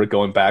remember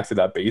going back to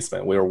that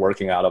basement. We were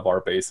working out of our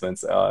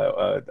basements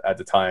at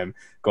the time,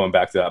 going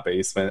back to that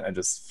basement and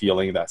just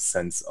feeling that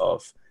sense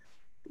of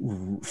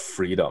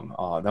freedom.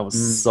 That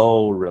was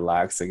so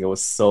relaxing. It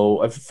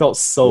felt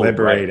so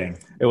liberating.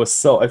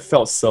 Right. It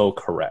felt so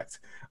correct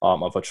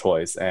of a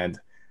choice. And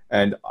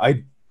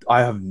I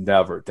have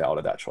never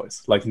doubted that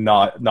choice, like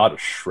not a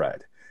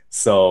shred.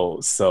 So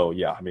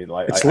yeah, I mean,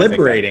 like, it's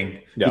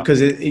liberating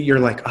because you're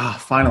like,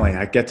 finally,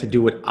 I get to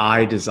do what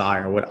I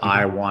desire, what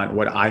I want,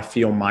 what I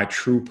feel my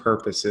true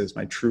purpose is,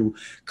 my true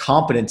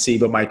competency,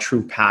 but my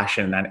true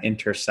passion. That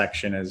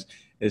intersection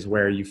is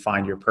where you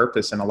find your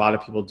purpose. And a lot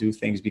of people do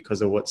things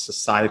because of what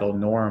societal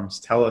norms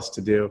tell us to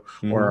do,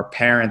 or our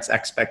parents'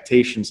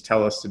 expectations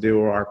tell us to do,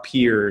 or our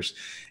peers.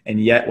 And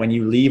yet when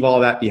you leave all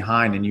that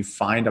behind and you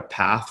find a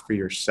path for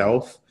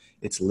yourself,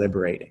 it's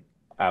liberating.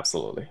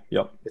 Absolutely.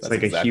 Yep. It's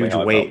like exactly a huge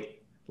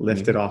weight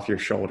lifted off your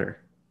shoulder.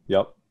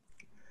 Yep.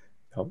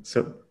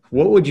 So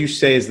what would you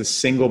say is the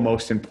single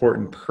most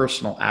important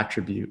personal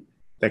attribute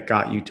that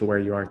got you to where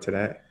you are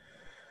today?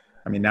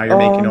 I mean, now you're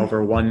making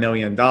over $1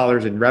 million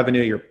in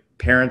revenue. Your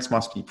parents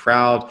must be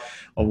proud.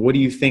 What do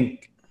you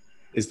think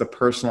is the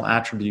personal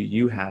attribute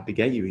you had to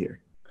get you here?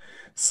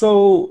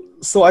 So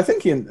I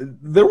think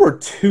there were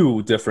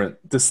 2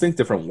 distinct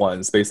different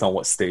ones based on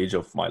what stage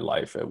of my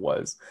life it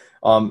was.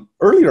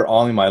 Earlier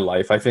on in my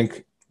life, I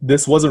think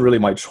this wasn't really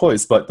my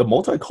choice, but the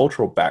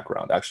multicultural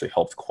background actually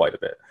helped quite a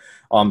bit.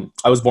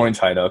 I was born in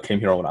China, came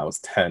here when I was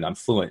 10. I'm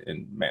fluent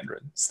in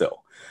Mandarin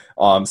still.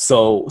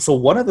 So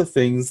one of the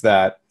things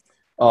that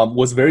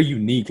was very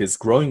unique is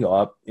growing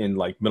up in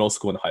like middle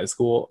school and high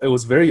school, it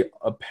was very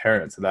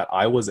apparent that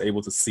I was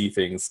able to see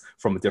things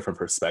from a different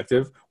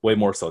perspective, way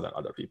more so than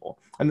other people.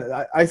 And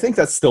I think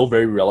that's still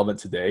very relevant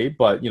today,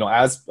 but you know,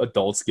 as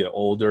adults get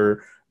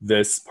older,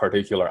 this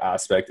particular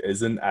aspect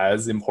isn't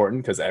as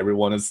important because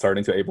everyone is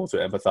starting to able to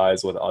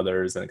empathize with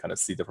others and kind of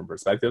see different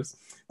perspectives.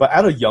 But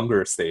at a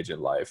younger stage in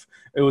life,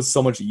 it was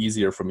so much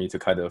easier for me to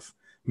kind of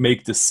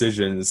make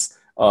decisions,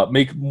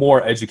 make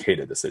more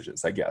educated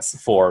decisions, I guess,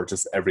 for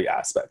just every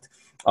aspect.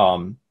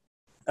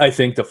 I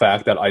think the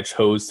fact that I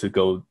chose to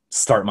go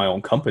start my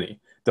own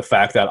company, the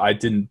fact that I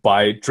didn't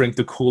drink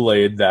the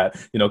Kool-Aid that,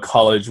 you know,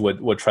 college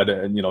would try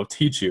to, you know,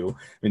 teach you.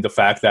 I mean, the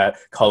fact that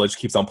college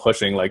keeps on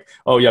pushing like,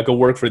 oh yeah, go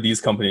work for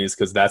these companies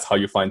because that's how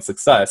you find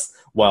success.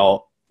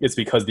 Well, it's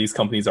because these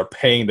companies are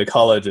paying the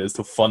colleges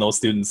to funnel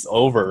students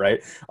over,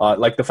 right?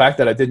 Like the fact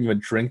that I didn't even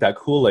drink that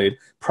Kool-Aid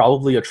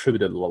probably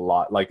attributed a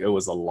lot, like it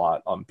was a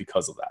lot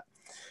because of that.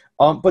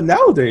 But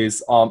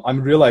nowadays,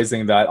 I'm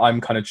realizing that I'm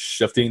kind of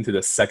shifting to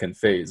the second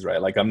phase,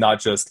 right? Like I'm not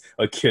just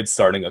a kid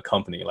starting a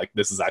company. Like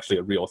this is actually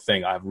a real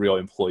thing. I have real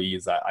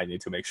employees that I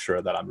need to make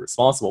sure that I'm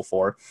responsible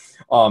for.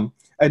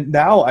 And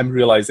now I'm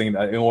realizing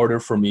that in order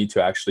for me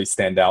to actually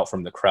stand out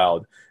from the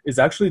crowd is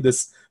actually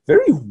this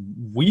very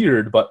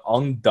weird but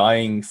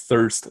undying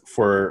thirst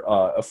for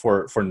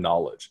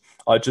knowledge.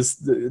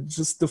 Just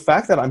the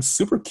fact that I'm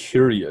super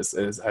curious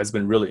has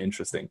been really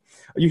interesting.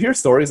 You hear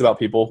stories about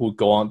people who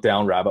go on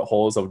down rabbit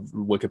holes of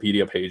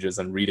Wikipedia pages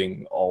and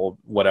reading all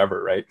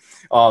whatever, right?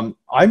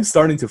 I'm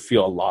starting to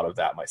feel a lot of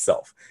that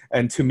myself.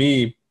 And to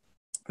me,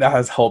 that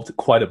has helped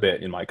quite a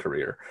bit in my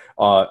career.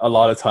 A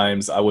lot of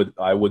times I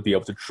would be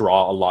able to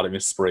draw a lot of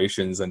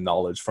inspirations and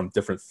knowledge from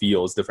different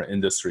fields, different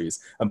industries,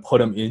 and put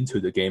them into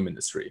the game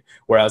industry.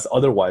 Whereas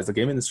otherwise, the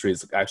game industry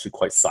is actually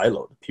quite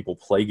siloed. People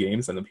play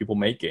games and then people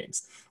make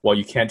games. Well,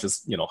 you can't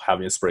just,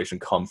 have inspiration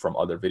come from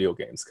other video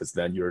games, because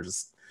then you're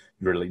just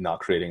really not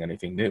creating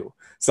anything new.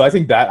 So I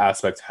think that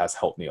aspect has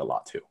helped me a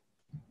lot too.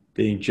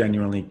 Being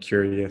genuinely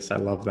curious. I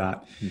love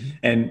that. Mm-hmm.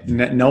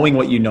 And knowing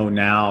what you know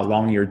now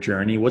along your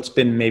journey, what's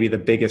been maybe the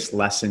biggest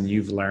lesson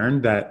you've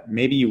learned that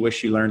maybe you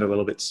wish you learned a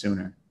little bit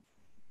sooner?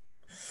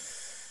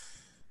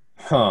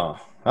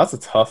 That's a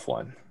tough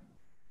one.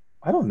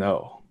 I don't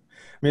know.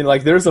 I mean,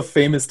 like, there's a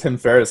famous Tim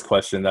Ferriss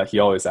question that he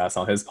always asks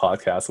on his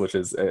podcast, which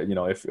is,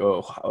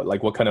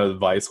 what kind of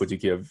advice would you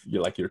give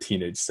your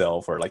teenage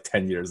self, or like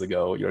 10 years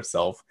ago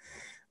yourself?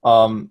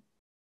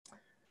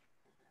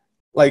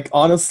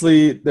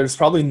 Honestly, there's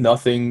probably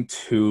nothing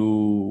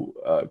too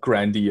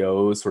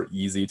grandiose or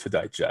easy to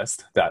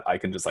digest that I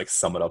can just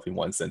sum it up in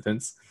one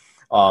sentence.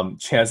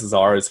 Chances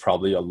are it's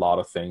probably a lot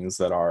of things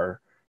that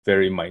are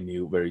very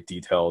minute, very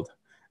detailed.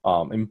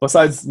 And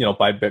besides,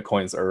 buy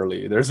Bitcoins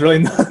early, there's really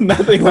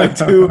nothing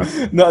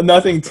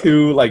nothing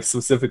too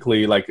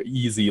specifically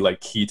easy,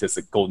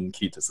 golden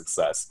key to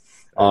success.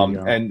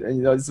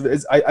 And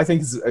I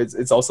think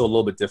it's also a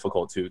little bit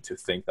difficult to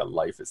think that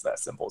life is that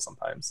simple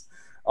sometimes.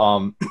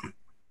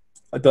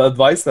 The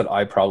advice that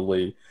I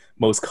probably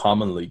most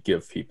commonly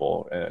give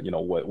people,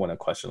 when a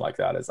question like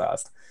that is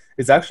asked,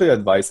 is actually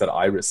advice that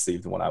I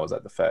received when I was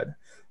at the Fed.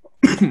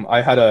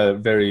 I had a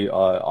very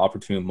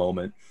opportune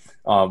moment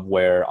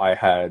where I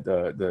had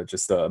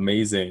just the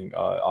amazing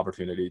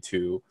opportunity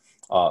to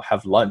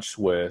have lunch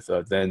with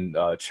then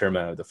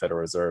Chairman of the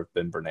Federal Reserve,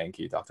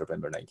 Dr.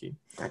 Ben Bernanke.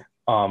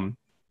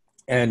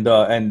 And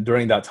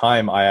during that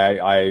time,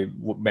 I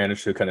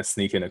managed to kind of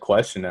sneak in a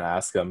question and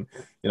ask him,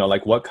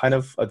 what kind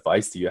of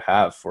advice do you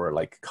have for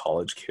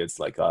college kids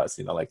like us,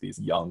 these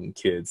young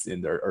kids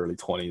in their early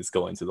 20s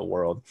going to the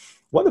world?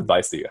 What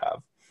advice do you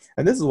have?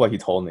 And this is what he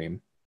told me.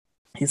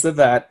 He said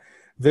that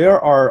there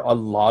are a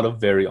lot of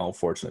very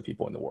unfortunate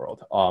people in the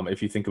world.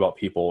 If you think about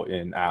people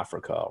in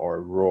Africa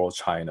or rural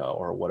China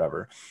or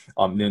whatever,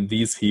 then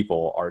these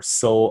people are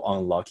so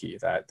unlucky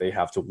that they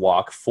have to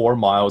walk 4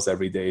 miles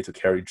every day to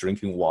carry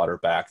drinking water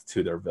back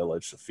to their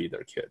village to feed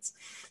their kids.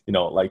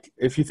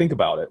 If you think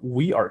about it,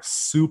 we are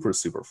super,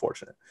 super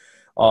fortunate.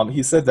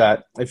 He said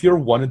that if you're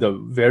one of the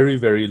very,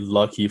 very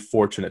lucky,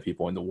 fortunate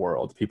people in the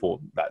world,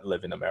 people that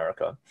live in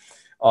America,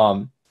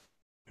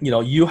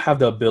 you have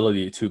the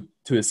ability to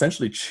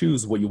essentially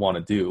choose what you want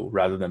to do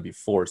rather than be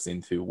forced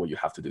into what you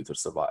have to do to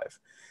survive.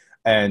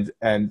 And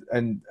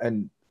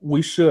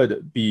we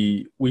should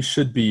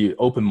be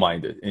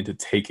open-minded into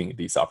taking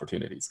these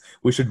opportunities.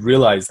 We should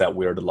realize that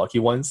we're the lucky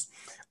ones.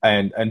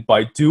 And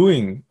by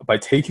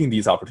taking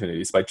these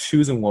opportunities, by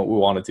choosing what we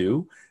want to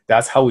do,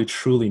 that's how we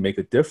truly make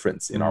a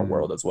difference in our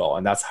world as well.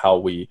 And that's how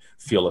we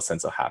feel a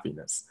sense of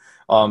happiness.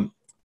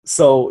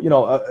 So,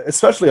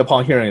 especially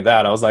upon hearing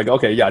that, I was like,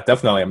 okay, yeah,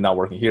 definitely I'm not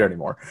working here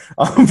anymore.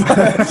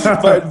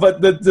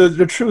 But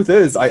the truth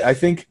is, I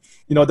think,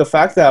 the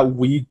fact that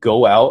we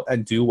go out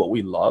and do what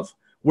we love,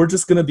 we're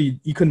just going to be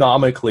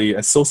economically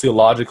and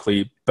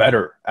sociologically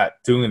better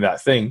at doing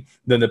that thing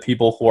than the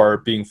people who are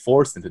being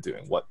forced into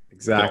doing what.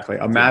 Exactly.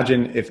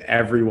 Imagine if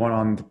everyone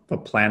on the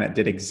planet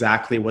did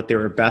exactly what they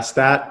were best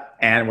at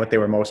and what they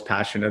were most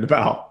passionate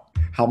about.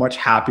 How much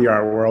happier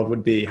our world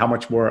would be, how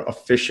much more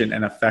efficient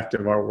and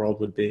effective our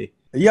world would be.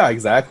 Yeah,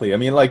 exactly. I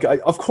mean,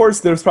 of course,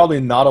 there's probably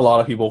not a lot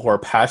of people who are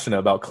passionate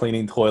about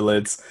cleaning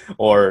toilets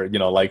or,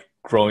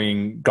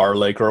 growing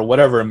garlic or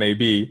whatever it may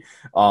be.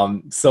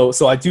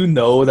 So I do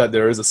know that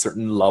there is a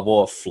certain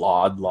level of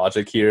flawed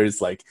logic here.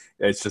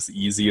 It's just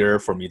easier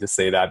for me to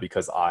say that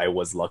because I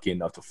was lucky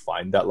enough to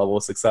find that level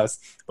of success,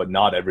 but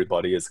not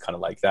everybody is kind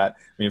of like that.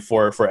 I mean,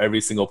 for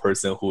every single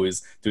person who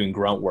is doing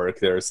grunt work,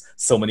 there's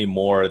so many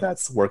more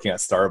that's working at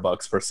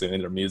Starbucks,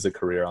 pursuing their music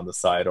career on the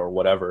side or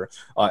whatever.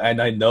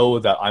 And I know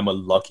that I'm a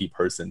lucky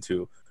person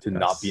to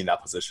not be in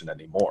that position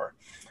anymore.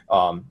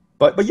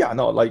 But yeah,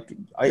 no, I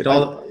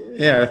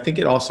think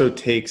it also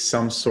takes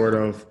some sort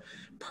of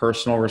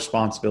personal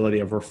responsibility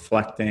of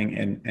reflecting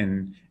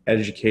and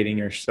educating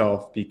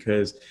yourself,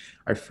 because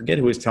I forget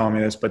who was telling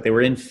me this, but they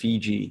were in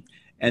Fiji,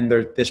 and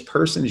this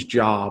person's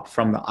job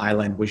from the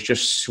island was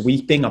just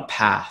sweeping a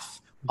path.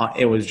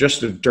 It was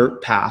just a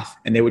dirt path,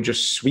 and they would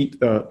just sweep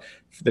the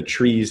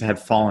trees that had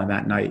fallen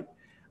that night,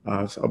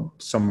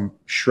 some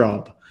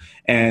shrub.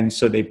 And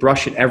so they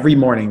brush it every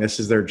morning. This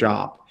is their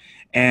job.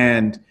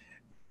 And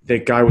the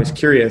guy was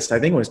curious. I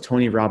think it was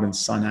Tony Robbins'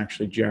 son,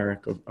 actually,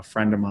 Jarek, a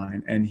friend of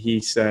mine. And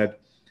he said,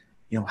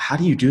 how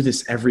do you do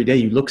this every day?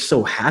 You look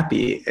so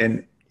happy.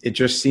 And it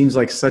just seems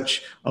like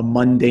such a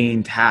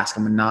mundane task, a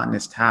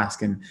monotonous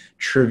task and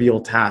trivial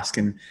task.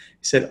 And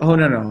he said, oh,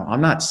 no,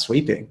 I'm not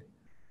sweeping.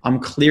 I'm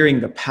clearing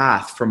the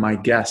path for my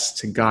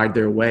guests to guide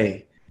their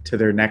way to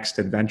their next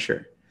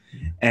adventure.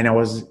 And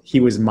he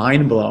was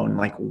mind blown,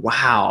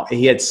 wow,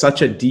 he had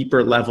such a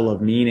deeper level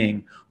of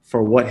meaning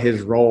for what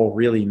his role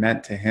really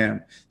meant to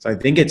him. So I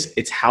think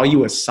it's how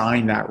you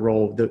assign that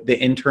role,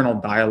 the internal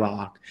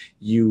dialogue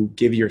you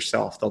give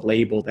yourself, the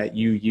label that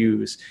you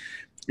use.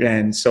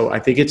 And so I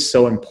think it's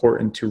so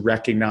important to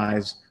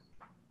recognize,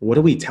 what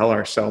do we tell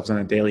ourselves on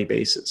a daily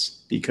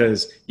basis?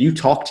 Because you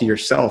talk to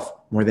yourself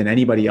more than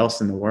anybody else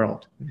in the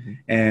world. Mm-hmm.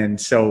 And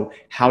so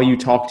how you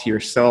talk to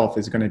yourself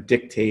is going to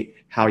dictate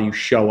how you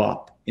show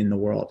up in the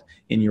world,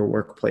 in your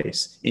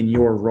workplace, in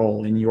your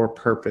role, in your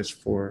purpose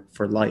for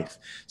life.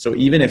 So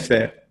even if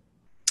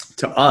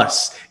to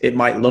us, it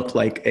might look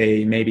like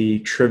a maybe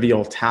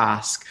trivial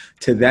task,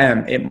 to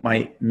them, it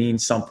might mean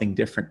something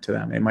different to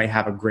them. It might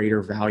have a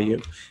greater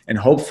value. And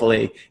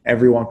hopefully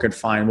everyone could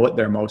find what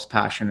they're most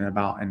passionate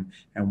about and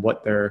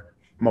what they're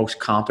most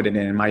competent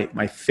in. And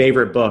my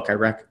favorite book,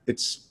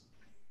 it's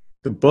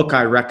the book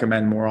I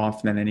recommend more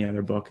often than any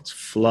other book. It's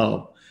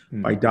Flow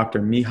by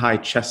Dr. Mihai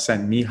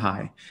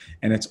Csikszentmihalyi.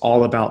 And it's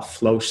all about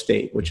flow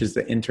state, which is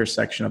the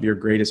intersection of your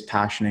greatest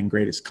passion and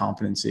greatest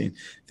competency.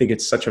 I think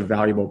it's such a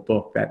valuable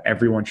book that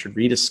everyone should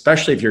read,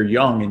 especially if you're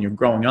young and you're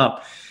growing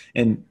up.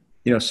 And,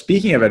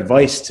 speaking of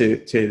advice to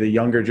the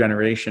younger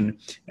generation,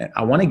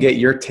 I want to get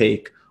your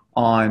take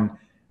on,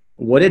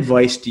 what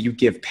advice do you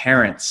give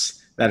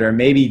parents that are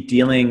maybe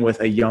dealing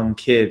with a young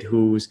kid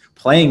who's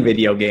playing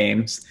video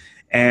games,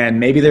 and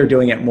maybe they're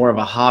doing it more of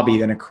a hobby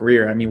than a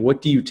career? I mean,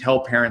 what do you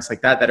tell parents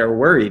like that are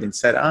worried and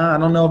said, I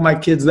don't know if my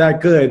kid's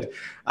that good.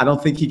 I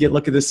don't think he could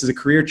look at this as a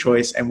career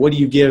choice. And what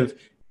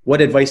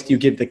advice do you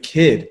give the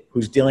kid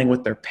who's dealing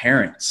with their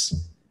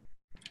parents?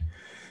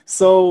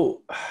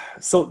 So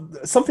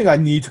something I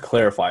need to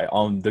clarify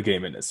on the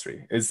game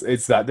industry is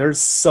that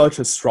there's such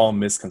a strong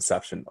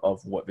misconception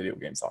of what video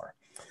games are.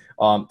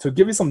 To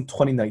give you some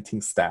 2019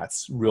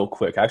 stats real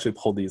quick, I actually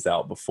pulled these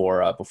out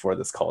before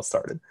this call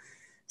started.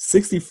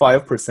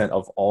 65%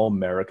 of all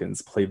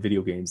Americans play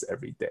video games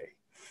every day.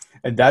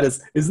 And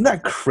isn't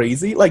that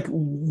crazy? Like,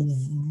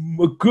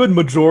 a good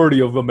majority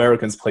of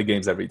Americans play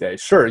games every day.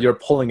 Sure, you're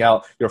pulling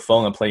out your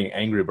phone and playing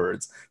Angry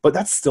Birds, but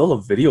that's still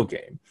a video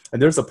game. And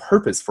there's a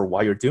purpose for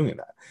why you're doing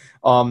that.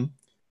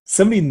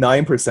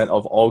 79%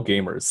 of all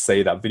gamers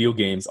say that video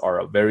games are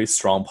a very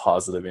strong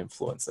positive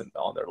influence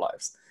on their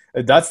lives.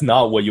 That's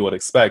not what you would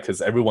expect,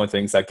 because everyone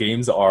thinks that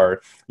games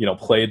are,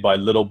 played by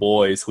little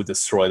boys who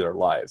destroy their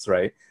lives,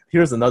 right?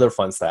 Here's another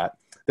fun stat.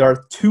 There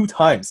are 2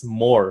 times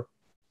more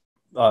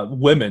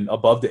women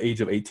above the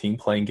age of 18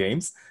 playing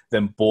games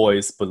than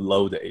boys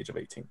below the age of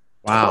 18.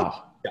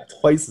 Wow. Yeah,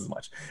 twice as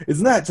much.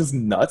 Isn't that just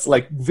nuts?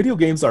 Like, video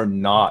games are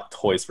not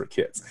toys for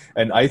kids.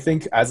 And I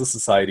think as a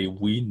society,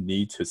 we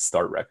need to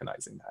start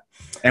recognizing that.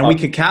 And we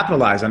could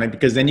capitalize on it,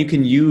 because then you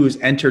can use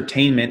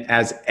entertainment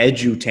as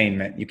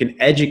edutainment. You can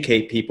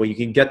educate people. You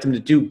can get them to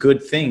do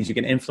good things. You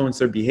can influence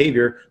their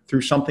behavior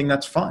through something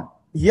that's fun.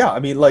 Yeah, I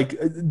mean, like,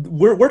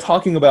 we're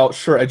talking about,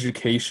 sure,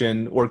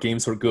 education or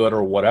games for good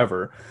or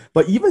whatever,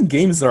 but even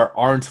games that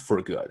aren't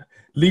for good.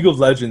 League of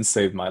Legends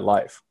saved my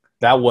life.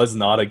 That was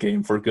not a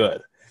game for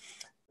good.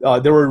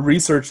 There were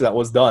research that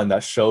was done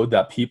that showed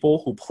that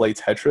people who play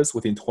Tetris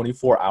within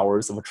 24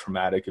 hours of a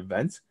traumatic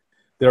event,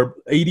 they're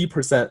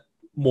 80%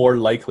 more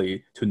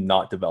likely to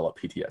not develop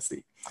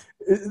PTSD.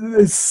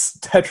 It's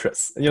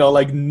Tetris,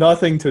 like,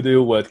 nothing to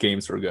do with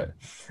games for good.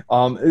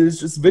 It's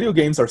just, video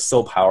games are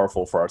so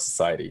powerful for our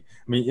society.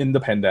 I mean, in the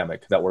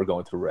pandemic that we're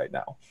going through right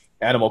now,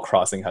 Animal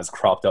Crossing has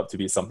cropped up to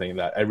be something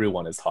that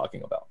everyone is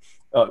talking about.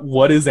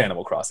 What is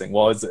Animal Crossing?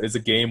 Well, it's a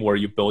game where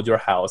you build your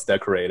house,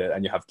 decorate it,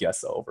 and you have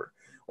guests over.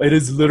 It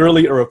is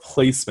literally a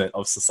replacement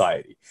of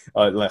society,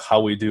 like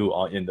how we do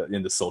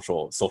in the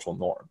social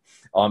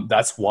norm.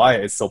 That's why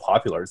it's so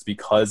popular. It's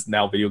because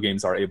now video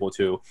games are able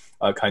to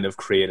kind of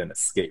create an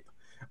escape.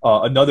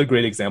 Another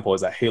great example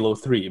is that Halo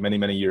 3,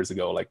 many years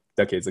ago, like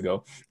decades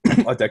ago,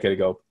 a decade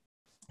ago,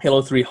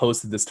 Halo 3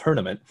 hosted this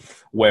tournament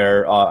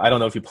where, I don't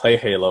know if you play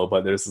Halo,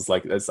 but there's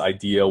this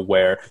idea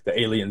where the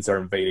aliens are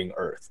invading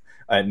Earth.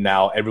 And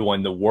now everyone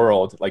in the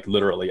world, like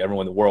literally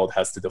everyone in the world,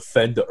 has to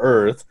defend the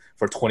Earth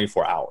for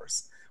 24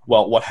 hours.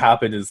 Well, what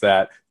happened is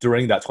that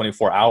during that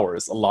 24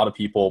 hours, a lot of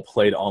people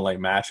played online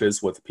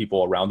matches with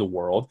people around the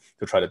world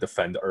to try to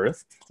defend the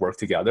Earth, work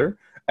together.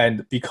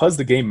 And because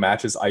the game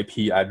matches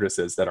IP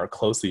addresses that are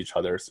close to each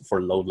other for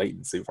low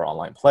latency for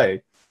online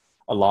play,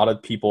 a lot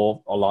of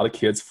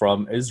kids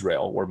from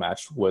Israel were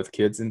matched with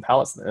kids in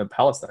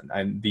Palestine.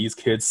 And these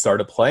kids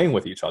started playing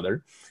with each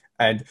other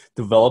and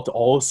developed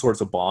all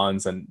sorts of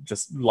bonds and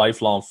just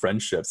lifelong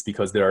friendships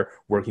because they're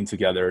working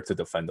together to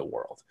defend the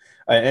world.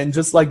 And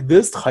just like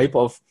this type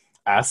of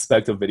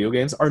aspect of video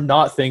games are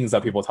not things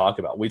that people talk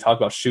about. We talk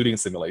about shooting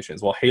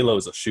simulations. Well, Halo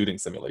is a shooting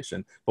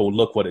simulation, but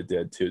look what it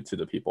did to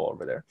the people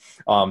over there.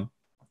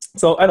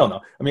 So I don't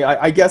know. I mean,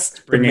 I guess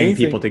bringing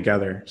people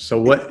together.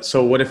 So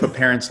what if a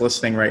parent's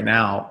listening right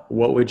now?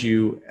 What would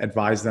you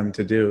advise them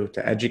to do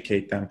to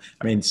educate them?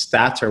 I mean,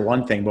 stats are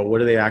one thing, but what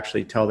do they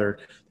actually tell their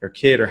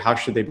kid, or how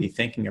should they be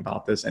thinking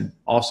about this? And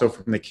also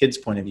from the kid's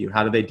point of view,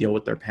 how do they deal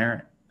with their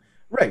parent?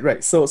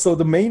 Right. So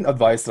the main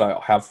advice that I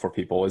have for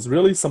people is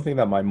really something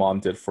that my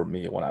mom did for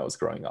me when I was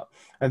growing up.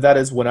 And that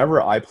is,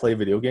 whenever I play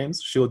video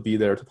games, she would be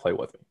there to play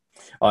with me.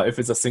 If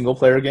it's a single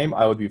player game,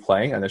 I would be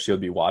playing and then she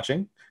would be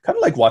watching, kind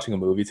of like watching a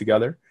movie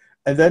together.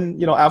 And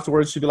then,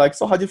 afterwards she'd be like,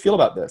 so how do you feel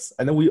about this?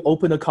 And then we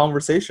open a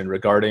conversation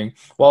regarding,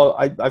 well,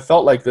 I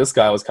felt like this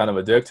guy was kind of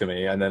a dick to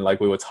me. And then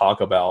like we would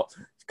talk about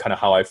kind of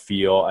how I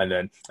feel. And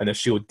then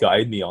she would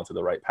guide me onto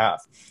the right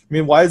path. I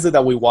mean, why is it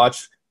that we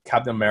watch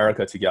Captain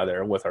America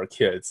together with our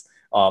kids,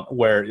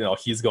 where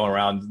he's going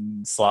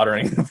around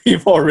slaughtering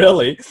people,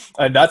 really,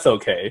 and that's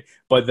okay.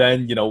 But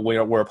then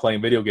we're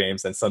playing video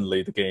games, and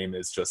suddenly the game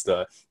is just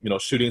a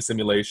shooting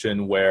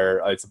simulation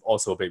where it's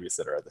also a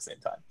babysitter at the same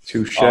time.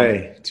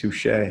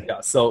 Touche.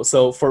 Yeah.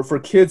 So for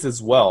kids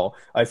as well,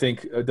 I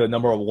think the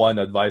number one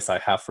advice I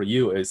have for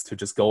you is to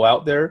just go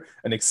out there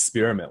and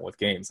experiment with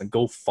games and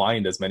go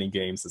find as many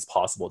games as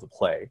possible to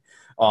play.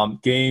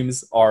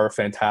 Games are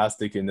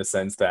fantastic in the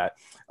sense that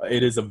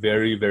it is a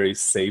very, very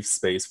safe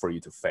space for you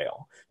to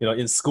fail.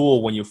 In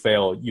school, when you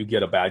fail, you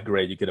get a bad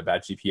grade, you get a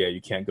bad GPA,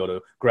 you can't go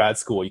to grad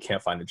school, you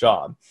can't find a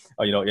job.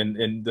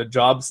 In the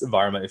jobs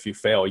environment, if you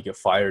fail, you get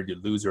fired, you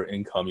lose your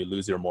income, you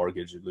lose your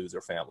mortgage, you lose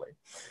your family.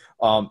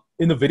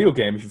 In the video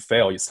game, if you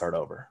fail, you start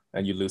over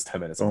and you lose 10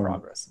 minutes of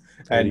progress.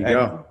 There you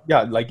go.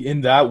 Yeah, like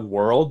in that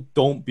world,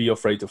 don't be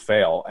afraid to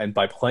fail. And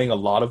by playing a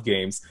lot of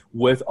games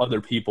with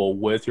other people,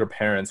 with your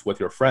parents, with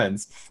your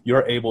friends,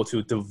 you're able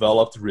to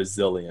develop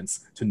resilience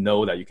to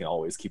know that you can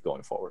always keep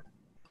going forward.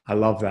 I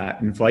love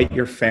that. Invite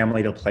your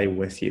family to play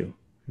with you.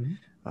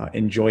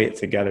 Enjoy it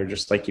together,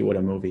 just like you would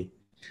a movie.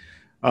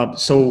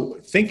 So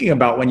thinking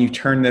about when you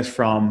turn this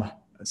from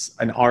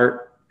an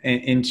art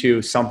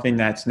into something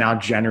that's now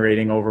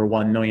generating over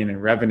 1 million in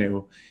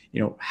revenue,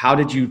 how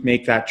did you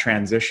make that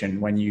transition?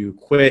 When you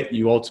quit,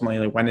 you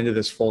ultimately went into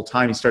this full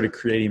time, you started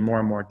creating more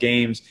and more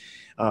games.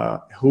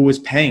 Who was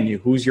paying you?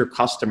 Who's your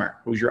customer?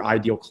 Who's your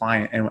ideal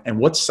client? And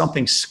what's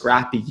something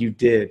scrappy you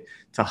did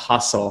to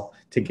hustle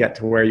to get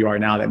to where you are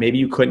now that maybe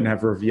you couldn't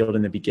have revealed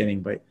in the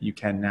beginning, but you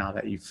can now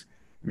that you've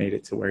made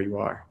it to where you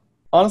are?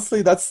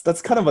 Honestly, that's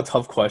kind of a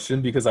tough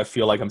question because I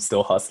feel like I'm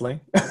still hustling.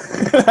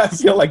 I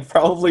feel like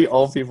probably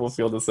all people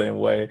feel the same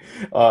way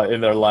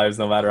in their lives,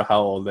 no matter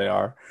how old they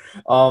are.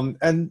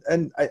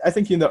 And I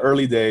think in the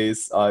early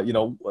days,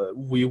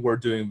 we were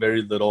doing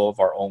very little of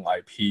our own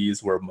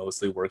IPs. We're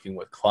mostly working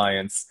with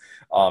clients,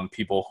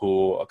 people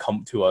who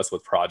come to us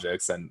with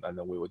projects, and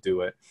then we would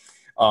do it.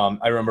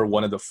 I remember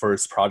one of the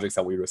first projects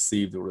that we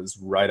received was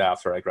right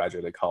after I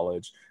graduated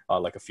college,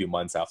 like a few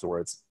months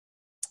afterwards.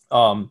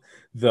 It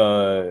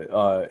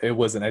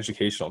was an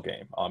educational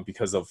game.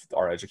 Because of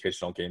our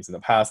educational games in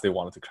the past, they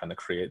wanted to kind of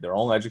create their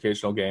own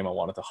educational game and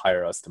wanted to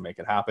hire us to make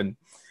it happen.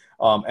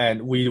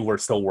 And we were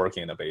still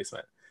working in a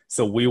basement.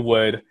 So we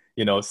would,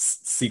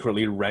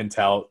 secretly rent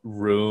out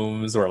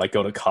rooms or like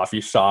go to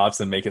coffee shops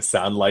and make it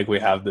sound like we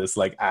have this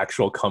like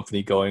actual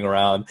company going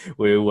around.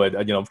 We would,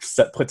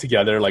 put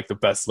together like the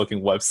best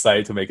looking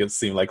website to make it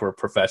seem like we're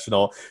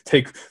professional.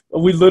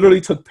 We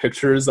literally took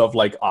pictures of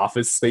like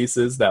office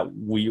spaces that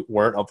we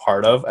weren't a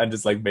part of and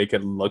just like make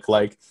it look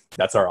like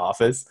that's our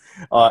office.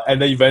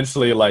 And then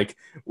eventually, like,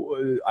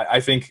 I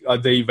think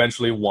they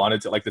eventually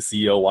wanted to, like, the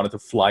CEO wanted to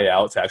fly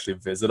out to actually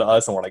visit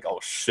us, and we're like, oh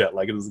shit,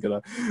 like this is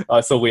gonna.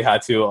 So we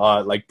had to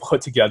like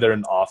put together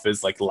an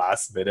office like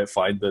last minute,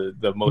 find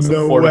the most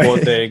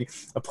affordable thing,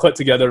 put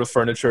together the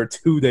furniture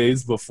 2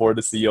 days before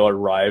the CEO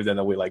arrived, and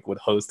then we like would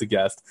host a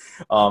guest.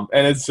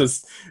 And it's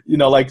just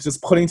like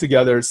just putting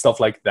together stuff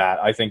like that.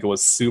 I think it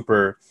was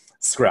super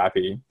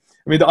scrappy.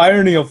 I mean, the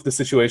irony of the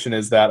situation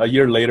is that a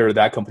year later,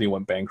 that company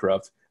went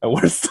bankrupt, and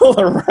we're still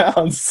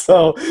around.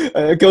 So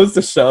it goes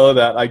to show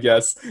that, I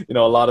guess, a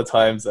lot of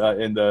times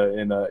in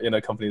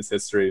a company's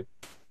history,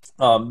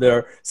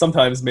 they're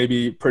sometimes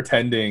maybe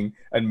pretending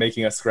and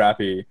making us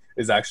scrappy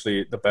is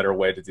actually the better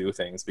way to do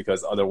things,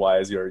 because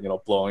otherwise you're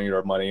blowing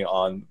your money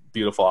on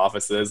beautiful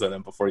offices, and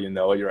then before you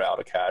know it, you're out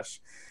of cash.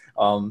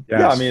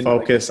 I mean,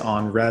 focus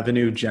on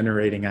revenue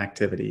generating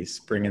activities,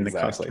 bringing the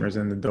customers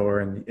in the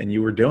door, and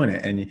you were doing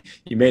it, and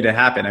you made it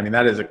happen. I mean,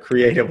 that is a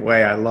creative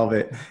way. I love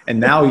it. And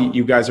now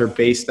you guys are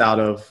based out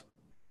of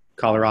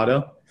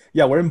Colorado?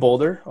 Yeah, we're in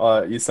Boulder,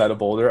 east side of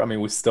Boulder. I mean,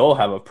 we still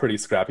have a pretty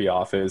scrappy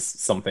office,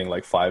 something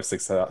like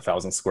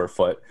 5,000-6,000 square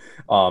foot,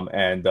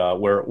 and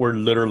we're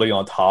literally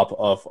on top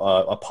of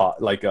a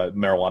pot, like a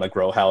marijuana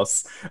grow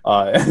house,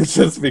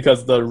 just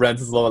because the rent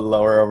is a little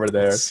lower over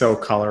there. It's so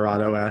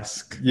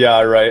Colorado-esque.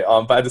 Yeah, right.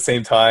 But at the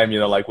same time,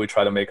 like we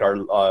try to make our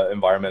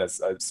environment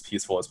as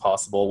peaceful as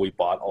possible. We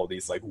bought all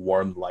these like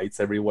warm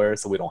lights everywhere,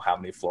 so we don't have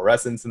any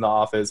fluorescents in the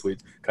office. We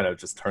kind of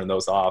just turn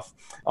those off.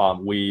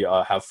 We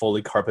have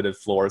fully carpeted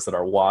floors that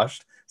are washed,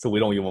 so we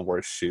don't even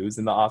wear shoes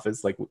in the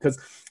office, like, because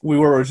we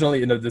were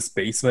originally in this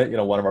basement,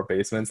 one of our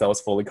basements that was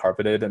fully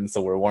carpeted, and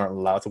so we weren't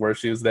allowed to wear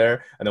shoes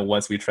there. And then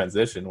once we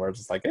transitioned, we're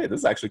just like, hey,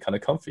 this is actually kind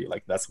of comfy,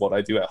 like that's what I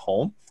do at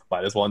home,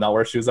 might as well not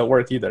wear shoes at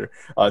work either.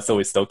 So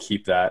we still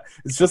keep that.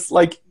 It's just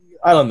like,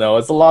 I don't know,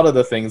 it's a lot of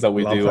the things that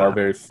we do are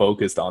very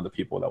focused on the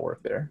people that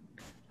work there.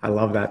 I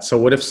love that. So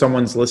what if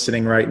someone's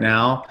listening right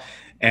now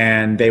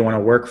and they want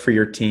to work for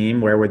your team?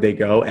 Where would they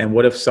go? And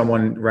what if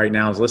someone right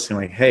now is listening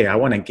like, hey, I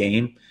want a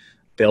game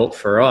built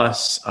for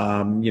us,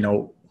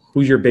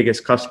 who's your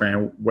biggest customer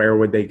and where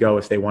would they go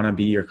if they want to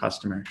be your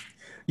customer?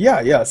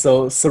 Yeah.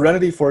 So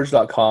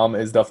serenityforge.com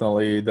is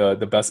definitely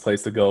the best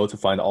place to go to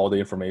find all the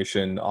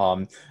information.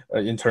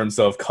 In terms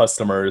of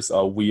customers,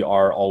 we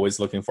are always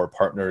looking for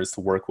partners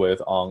to work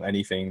with on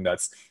anything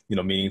that's,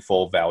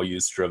 meaningful,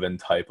 values-driven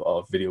type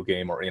of video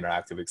game or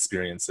interactive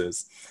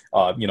experiences.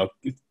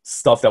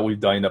 Stuff that we've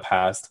done in the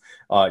past.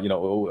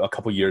 A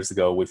couple years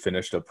ago, we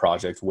finished a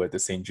project with the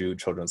St. Jude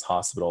Children's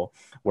Hospital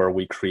where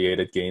we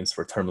created games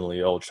for terminally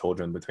ill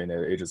children between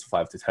the ages of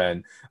 5 to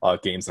 10,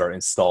 games that are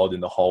installed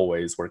in the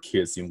hallways where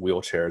kids in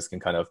wheelchairs can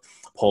kind of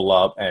pull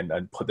up and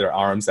put their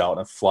arms out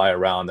and fly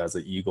around as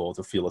an eagle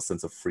to feel a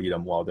sense of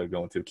freedom while they're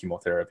going through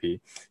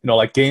chemotherapy.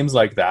 Like games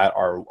like that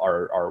are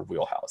our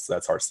wheelhouse.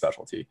 That's our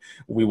specialty.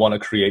 We want to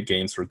create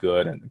games for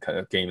good and kind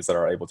of games that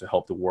are able to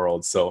help the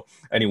world. So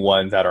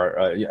anyone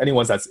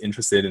that's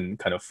interested in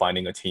kind of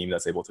finding a team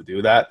that's able to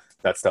do that,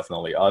 that's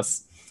definitely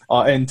us.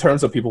 In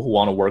terms of people who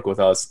want to work with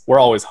us, we're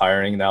always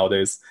hiring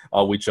nowadays.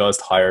 We just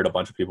hired a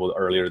bunch of people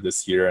earlier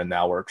this year, and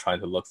now we're trying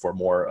to look for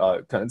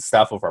more kind of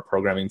staff of our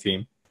programming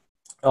team.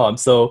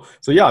 So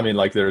yeah,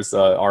 there's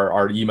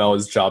our email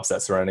is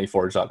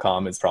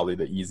jobs@serenityforge.com. It's probably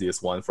the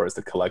easiest one for us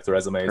to collect the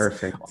resumes.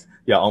 Perfect.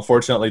 Yeah,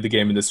 unfortunately, the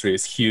game industry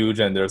is huge,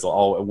 and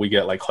we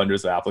get like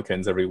hundreds of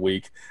applicants every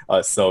week.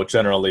 So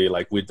generally,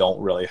 we don't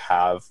really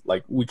have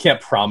we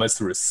can't promise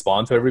to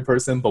respond to every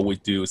person, but we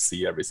do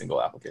see every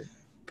single applicant.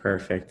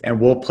 Perfect. And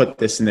we'll put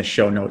this in the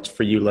show notes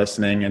for you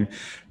listening. And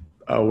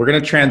we're going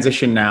to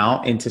transition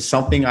now into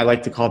something I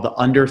like to call the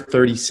under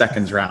 30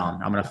 seconds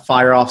round. I'm going to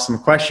fire off some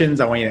questions.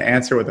 I want you to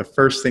answer with the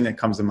first thing that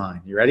comes to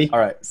mind. You ready? All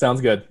right.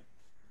 Sounds good.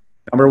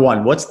 Number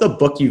one, what's the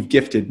book you've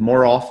gifted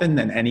more often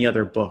than any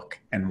other book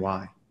and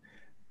why?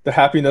 The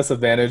Happiness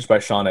Advantage by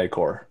Sean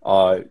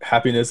Acor.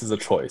 Happiness is a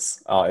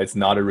choice. It's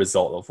not a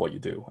result of what you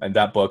do. And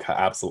that book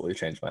absolutely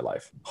changed my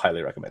life.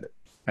 Highly recommend it.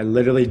 I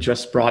literally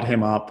just brought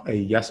him up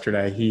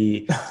yesterday.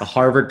 He's a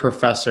Harvard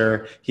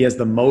professor. He has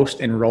the most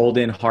enrolled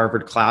in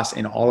Harvard class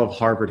in all of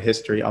Harvard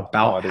history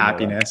about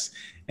happiness.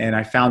 And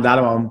I found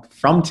out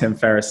from Tim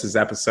Ferriss's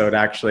episode,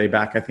 actually,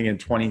 back, I think, in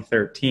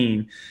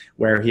 2013,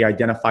 where he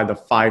identified the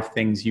 5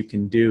 things you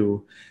can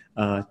do,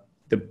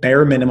 the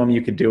bare minimum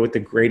you could do with the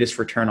greatest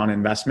return on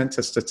investment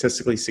to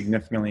statistically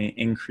significantly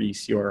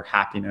increase your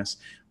happiness,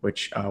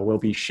 which will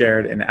be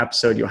shared in an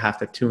episode. You'll have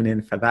to tune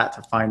in for that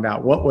to find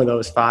out what were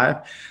those 5.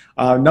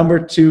 Number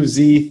 2,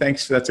 Z,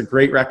 thanks. That's a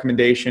great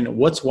recommendation.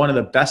 What's one of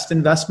the best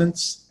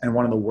investments and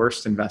one of the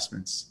worst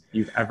investments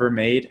you've ever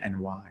made and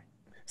why?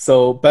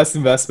 So best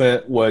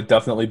investment would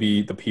definitely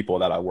be the people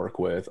that I work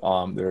with.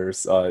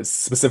 There's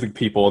specific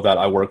people that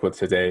I work with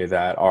today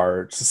that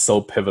are just so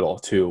pivotal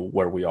to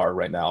where we are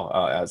right now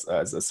as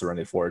a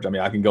Serenity Forge.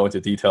 I can go into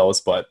details,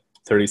 but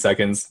 30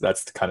 seconds,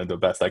 that's kind of the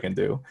best I can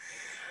do.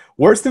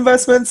 Worst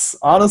investments,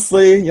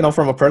 honestly,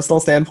 from a personal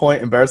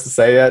standpoint, embarrassed to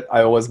say it,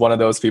 I was one of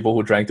those people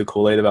who drank the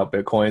Kool-Aid about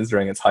Bitcoins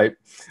during its hype.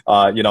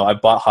 I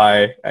bought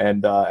high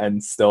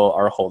and still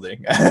are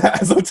holding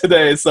as of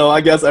today. So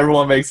I guess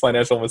everyone makes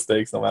financial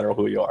mistakes no matter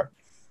who you are.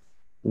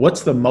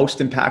 What's the most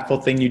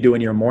impactful thing you do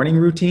in your morning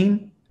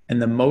routine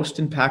and the most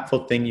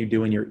impactful thing you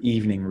do in your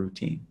evening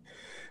routine?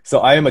 So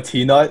I am a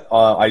tea nut.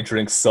 I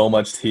drink so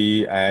much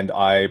tea and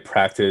I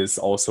practice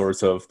all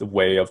sorts of the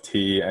way of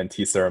tea and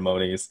tea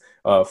ceremonies.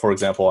 For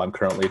example, I'm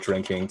currently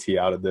drinking tea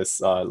out of this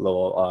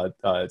little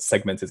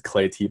segmented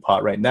clay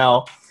teapot right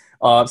now.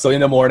 So in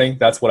the morning,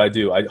 that's what I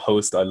do. I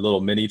host a little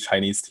mini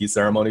Chinese tea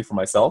ceremony for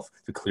myself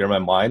to clear my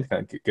mind,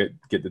 kind of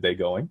get the day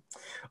going.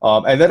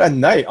 And then at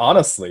night,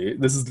 honestly,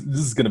 this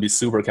is going to be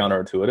super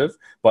counterintuitive,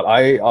 but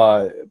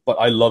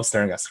I love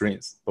staring at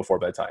screens before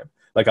bedtime.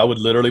 I would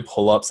literally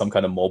pull up some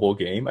kind of mobile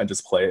game and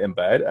just play it in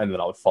bed, and then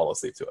I would fall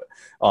asleep to it.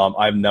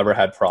 I've never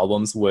had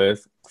problems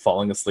with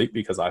falling asleep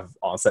because I have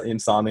onset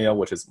insomnia,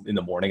 which is in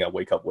the morning I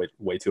wake up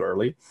way too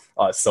early.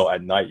 So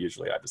at night,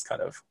 usually I just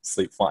kind of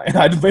sleep fine.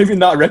 I'd maybe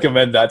not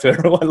recommend that to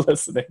everyone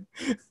listening.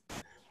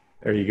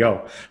 There you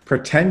go.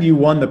 Pretend you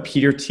won the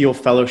Peter Thiel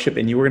Fellowship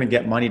and you were going to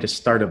get money to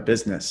start a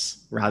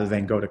business rather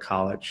than go to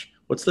college.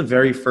 What's the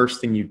very first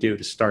thing you do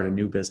to start a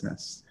new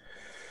business?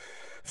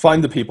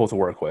 Find the people to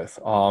work with.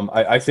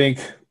 I think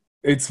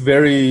it's a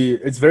very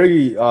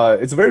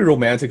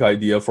romantic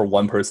idea for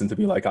one person to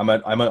be like, I'm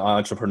an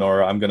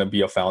entrepreneur, I'm going to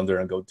be a founder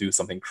and go do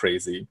something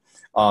crazy.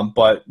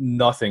 But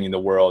nothing in the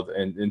world,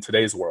 in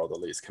today's world at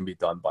least, can be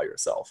done by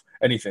yourself.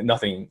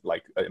 Nothing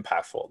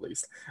impactful at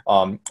least.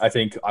 I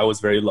think I was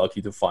very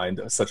lucky to find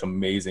such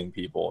amazing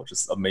people,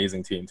 just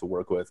amazing team to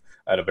work with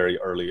at a very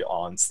early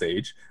on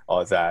stage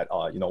that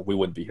we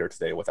wouldn't be here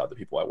today without the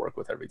people I work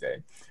with every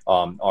day.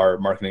 Our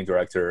marketing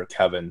director,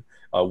 Kevin,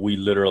 we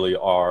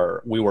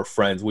were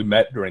friends. We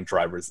met during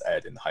driver's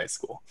ed in high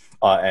school,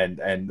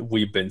 and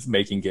we've been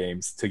making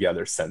games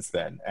together since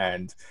then.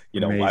 And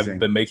Amazing. I've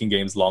been making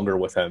games longer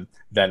with him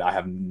than I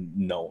have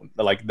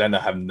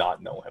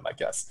not known him, I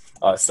guess.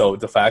 So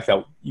the fact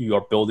that you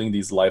are building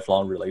these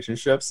lifelong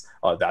relationships,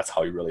 that's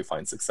how you really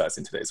find success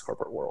in today's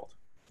corporate world.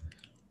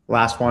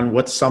 Last one.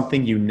 What's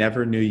something you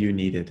never knew you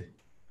needed?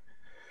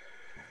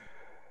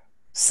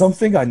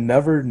 Something I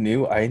never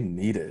knew I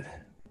needed.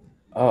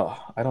 Oh,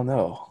 I don't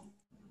know.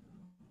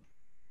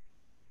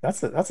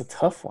 That's a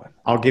tough one.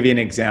 I'll give you an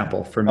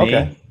example. For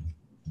Okay. me,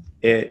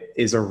 it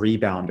is a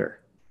rebounder.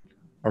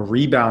 A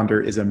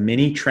rebounder is a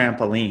mini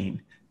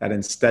trampoline that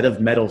instead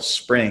of metal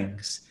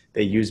springs,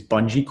 they use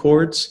bungee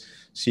cords.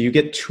 So you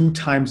get 2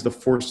 times the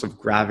force of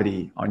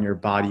gravity on your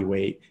body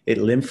weight. It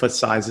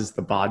lymphosizes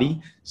the body.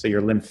 So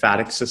your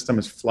lymphatic system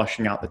is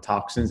flushing out the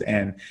toxins.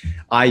 And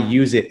I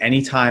use it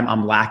anytime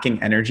I'm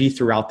lacking energy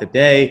throughout the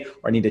day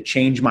or I need to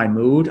change my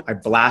mood. I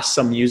blast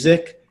some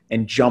music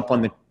and jump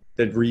on the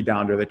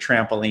rebounder, the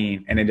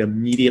trampoline, and it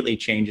immediately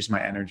changes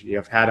my energy.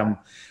 I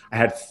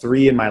had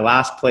 3 in my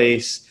last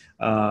place.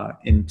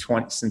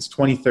 Since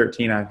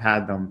 2013, I've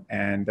had them,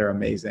 and they're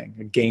amazing.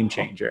 A game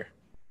changer.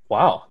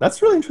 Wow,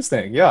 that's really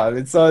interesting. Yeah,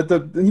 it's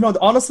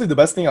honestly the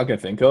best thing I can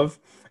think of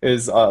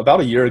is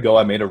about a year ago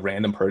I made a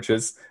random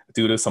purchase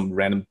due to some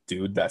random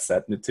dude that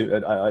sat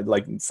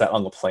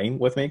on the plane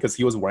with me because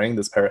he was wearing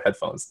this pair of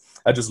headphones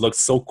that just looked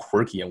so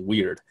quirky and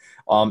weird.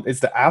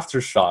 It's the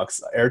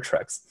AfterShokz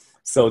AirTreks.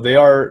 So they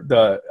are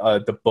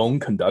the bone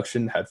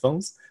conduction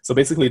headphones. So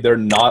basically, they're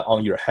not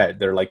on your head.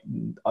 They're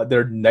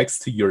next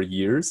to your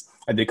ears,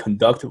 and they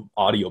conduct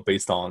audio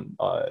based on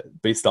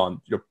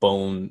your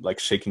bone, like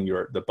shaking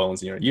the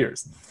bones in your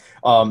ears.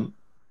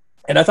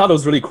 And I thought it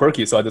was really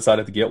quirky, so I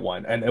decided to get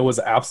one. And it was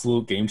an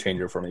absolute game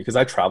changer for me because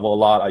I travel a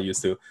lot. I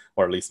used to,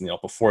 or at least,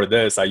 before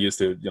this, I used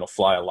to,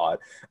 fly a lot.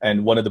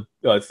 And one of the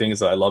things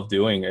that I love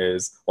doing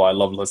is, well, I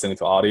love listening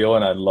to audio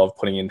and I love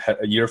putting in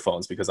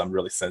earphones because I'm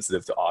really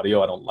sensitive to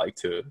audio. I don't like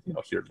to,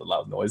 hear the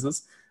loud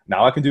noises.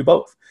 Now I can do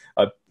both.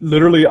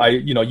 Literally,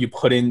 you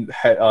put in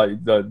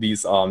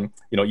these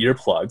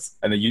earplugs,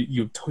 and then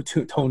you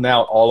tone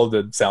out all of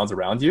the sounds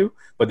around you.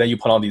 But then you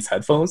put on these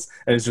headphones,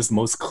 and it's just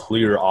most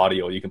clear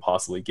audio you can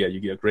possibly get. You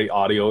get great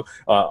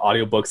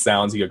audiobook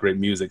sounds. You get great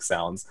music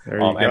sounds,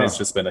 and it's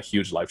just been a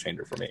huge life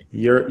changer for me.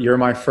 You're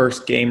my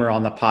first gamer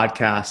on the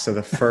podcast, so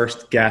the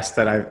first guest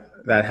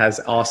that has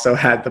also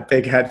had the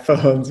big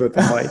headphones with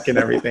the mic and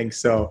everything.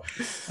 So,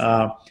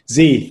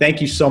 Z,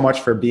 thank you so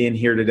much for being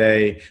here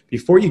today.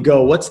 Before you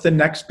go, what's the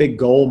next big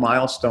goal,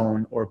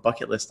 milestone, or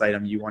bucket list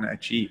item you want to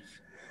achieve?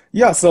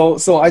 Yeah,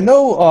 so I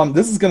know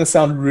this is going to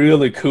sound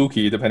really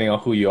kooky depending on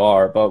who you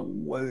are, but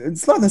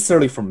it's not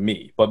necessarily for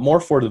me, but more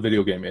for the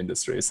video game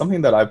industry. It's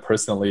something that I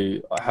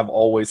personally have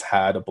always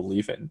had a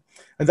belief in.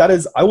 And that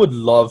is, I would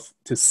love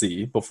to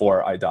see,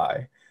 before I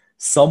die,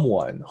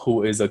 someone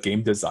who is a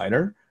game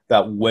designer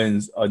that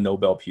wins a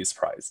Nobel Peace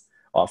Prize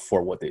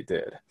for what they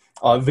did.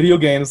 Video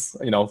games,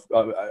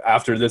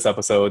 after this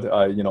episode,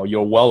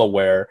 you're well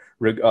aware,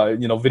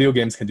 video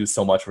games can do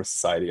so much for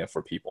society and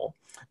for people.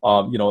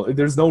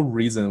 There's no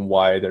reason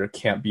why there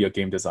can't be a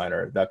game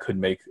designer that could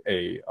make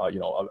a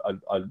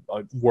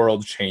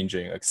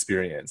world-changing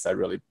experience that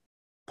really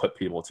put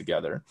people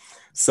together.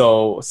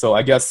 So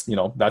I guess,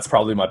 that's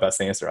probably my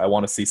best answer. I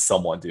want to see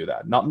someone do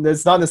that.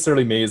 It's not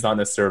necessarily me, it's not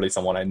necessarily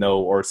someone I know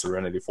or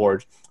Serenity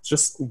Forge. It's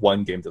just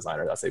one game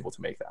designer that's able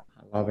to make that.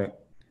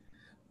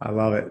 I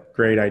love it.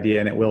 Great idea.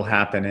 And it will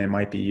happen. And it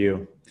might be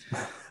you.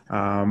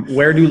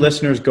 Where do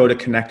listeners go to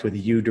connect with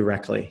you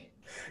directly?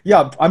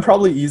 Yeah, I'm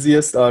probably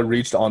easiest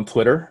reached on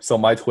Twitter. So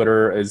my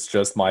Twitter is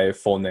just my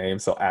full name.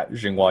 So at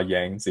Zhenghua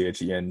Yang,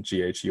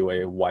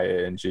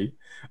 ZhenGhuaYang.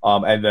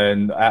 And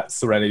then at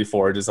Serenity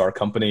Forge is our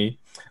company.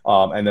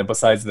 And then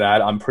besides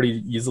that, I'm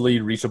pretty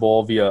easily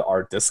reachable via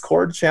our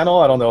Discord channel.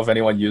 I don't know if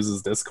anyone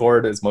uses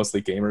Discord. It's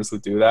mostly gamers who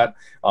do that.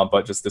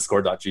 But just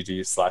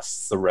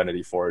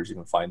discord.gg/Serenity Forge, you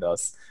can find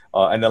us.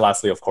 And then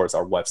lastly, of course,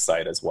 our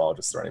website as well,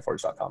 just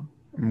serenityforge.com.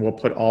 And we'll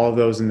put all of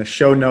those in the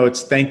show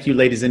notes. Thank you,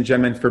 ladies and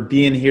gentlemen, for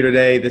being here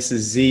today. This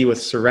is Z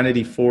with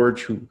Serenity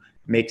Forge, who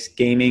makes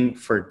gaming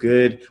for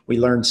good. We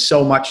learned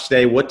so much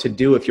today, what to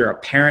do if you're a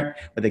parent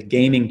with a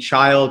gaming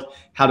child,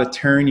 how to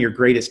turn your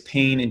greatest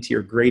pain into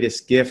your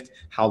greatest gift,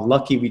 how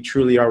lucky we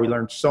truly are. We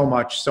learned so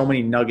much, so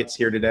many nuggets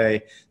here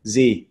today.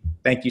 Z,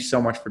 thank you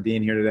so much for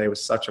being here today. It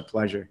was such a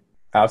pleasure.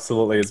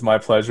 Absolutely. It's my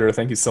pleasure.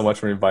 Thank you so much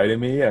for inviting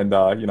me. And,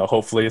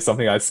 hopefully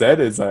something I said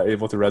is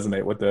able to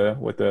resonate with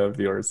the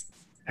viewers.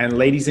 And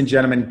ladies and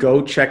gentlemen,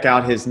 go check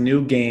out his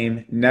new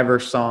game, Never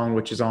Song,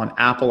 which is on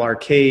Apple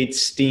Arcade,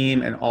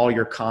 Steam, and all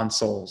your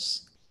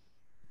consoles.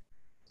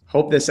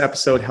 Hope this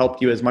episode helped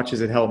you as much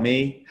as it helped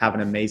me. Have an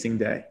amazing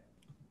day.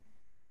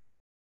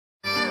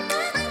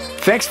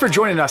 Thanks for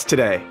joining us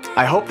today.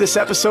 I hope this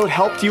episode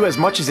helped you as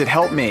much as it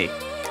helped me.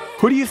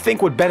 Who do you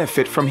think would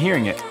benefit from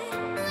hearing it?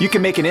 You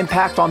can make an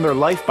impact on their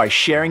life by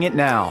sharing it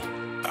now.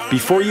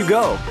 Before you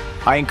go,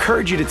 I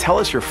encourage you to tell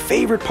us your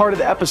favorite part of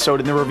the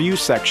episode in the review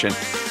section.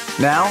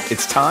 Now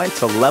it's time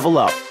to level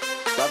up.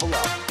 Level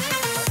up.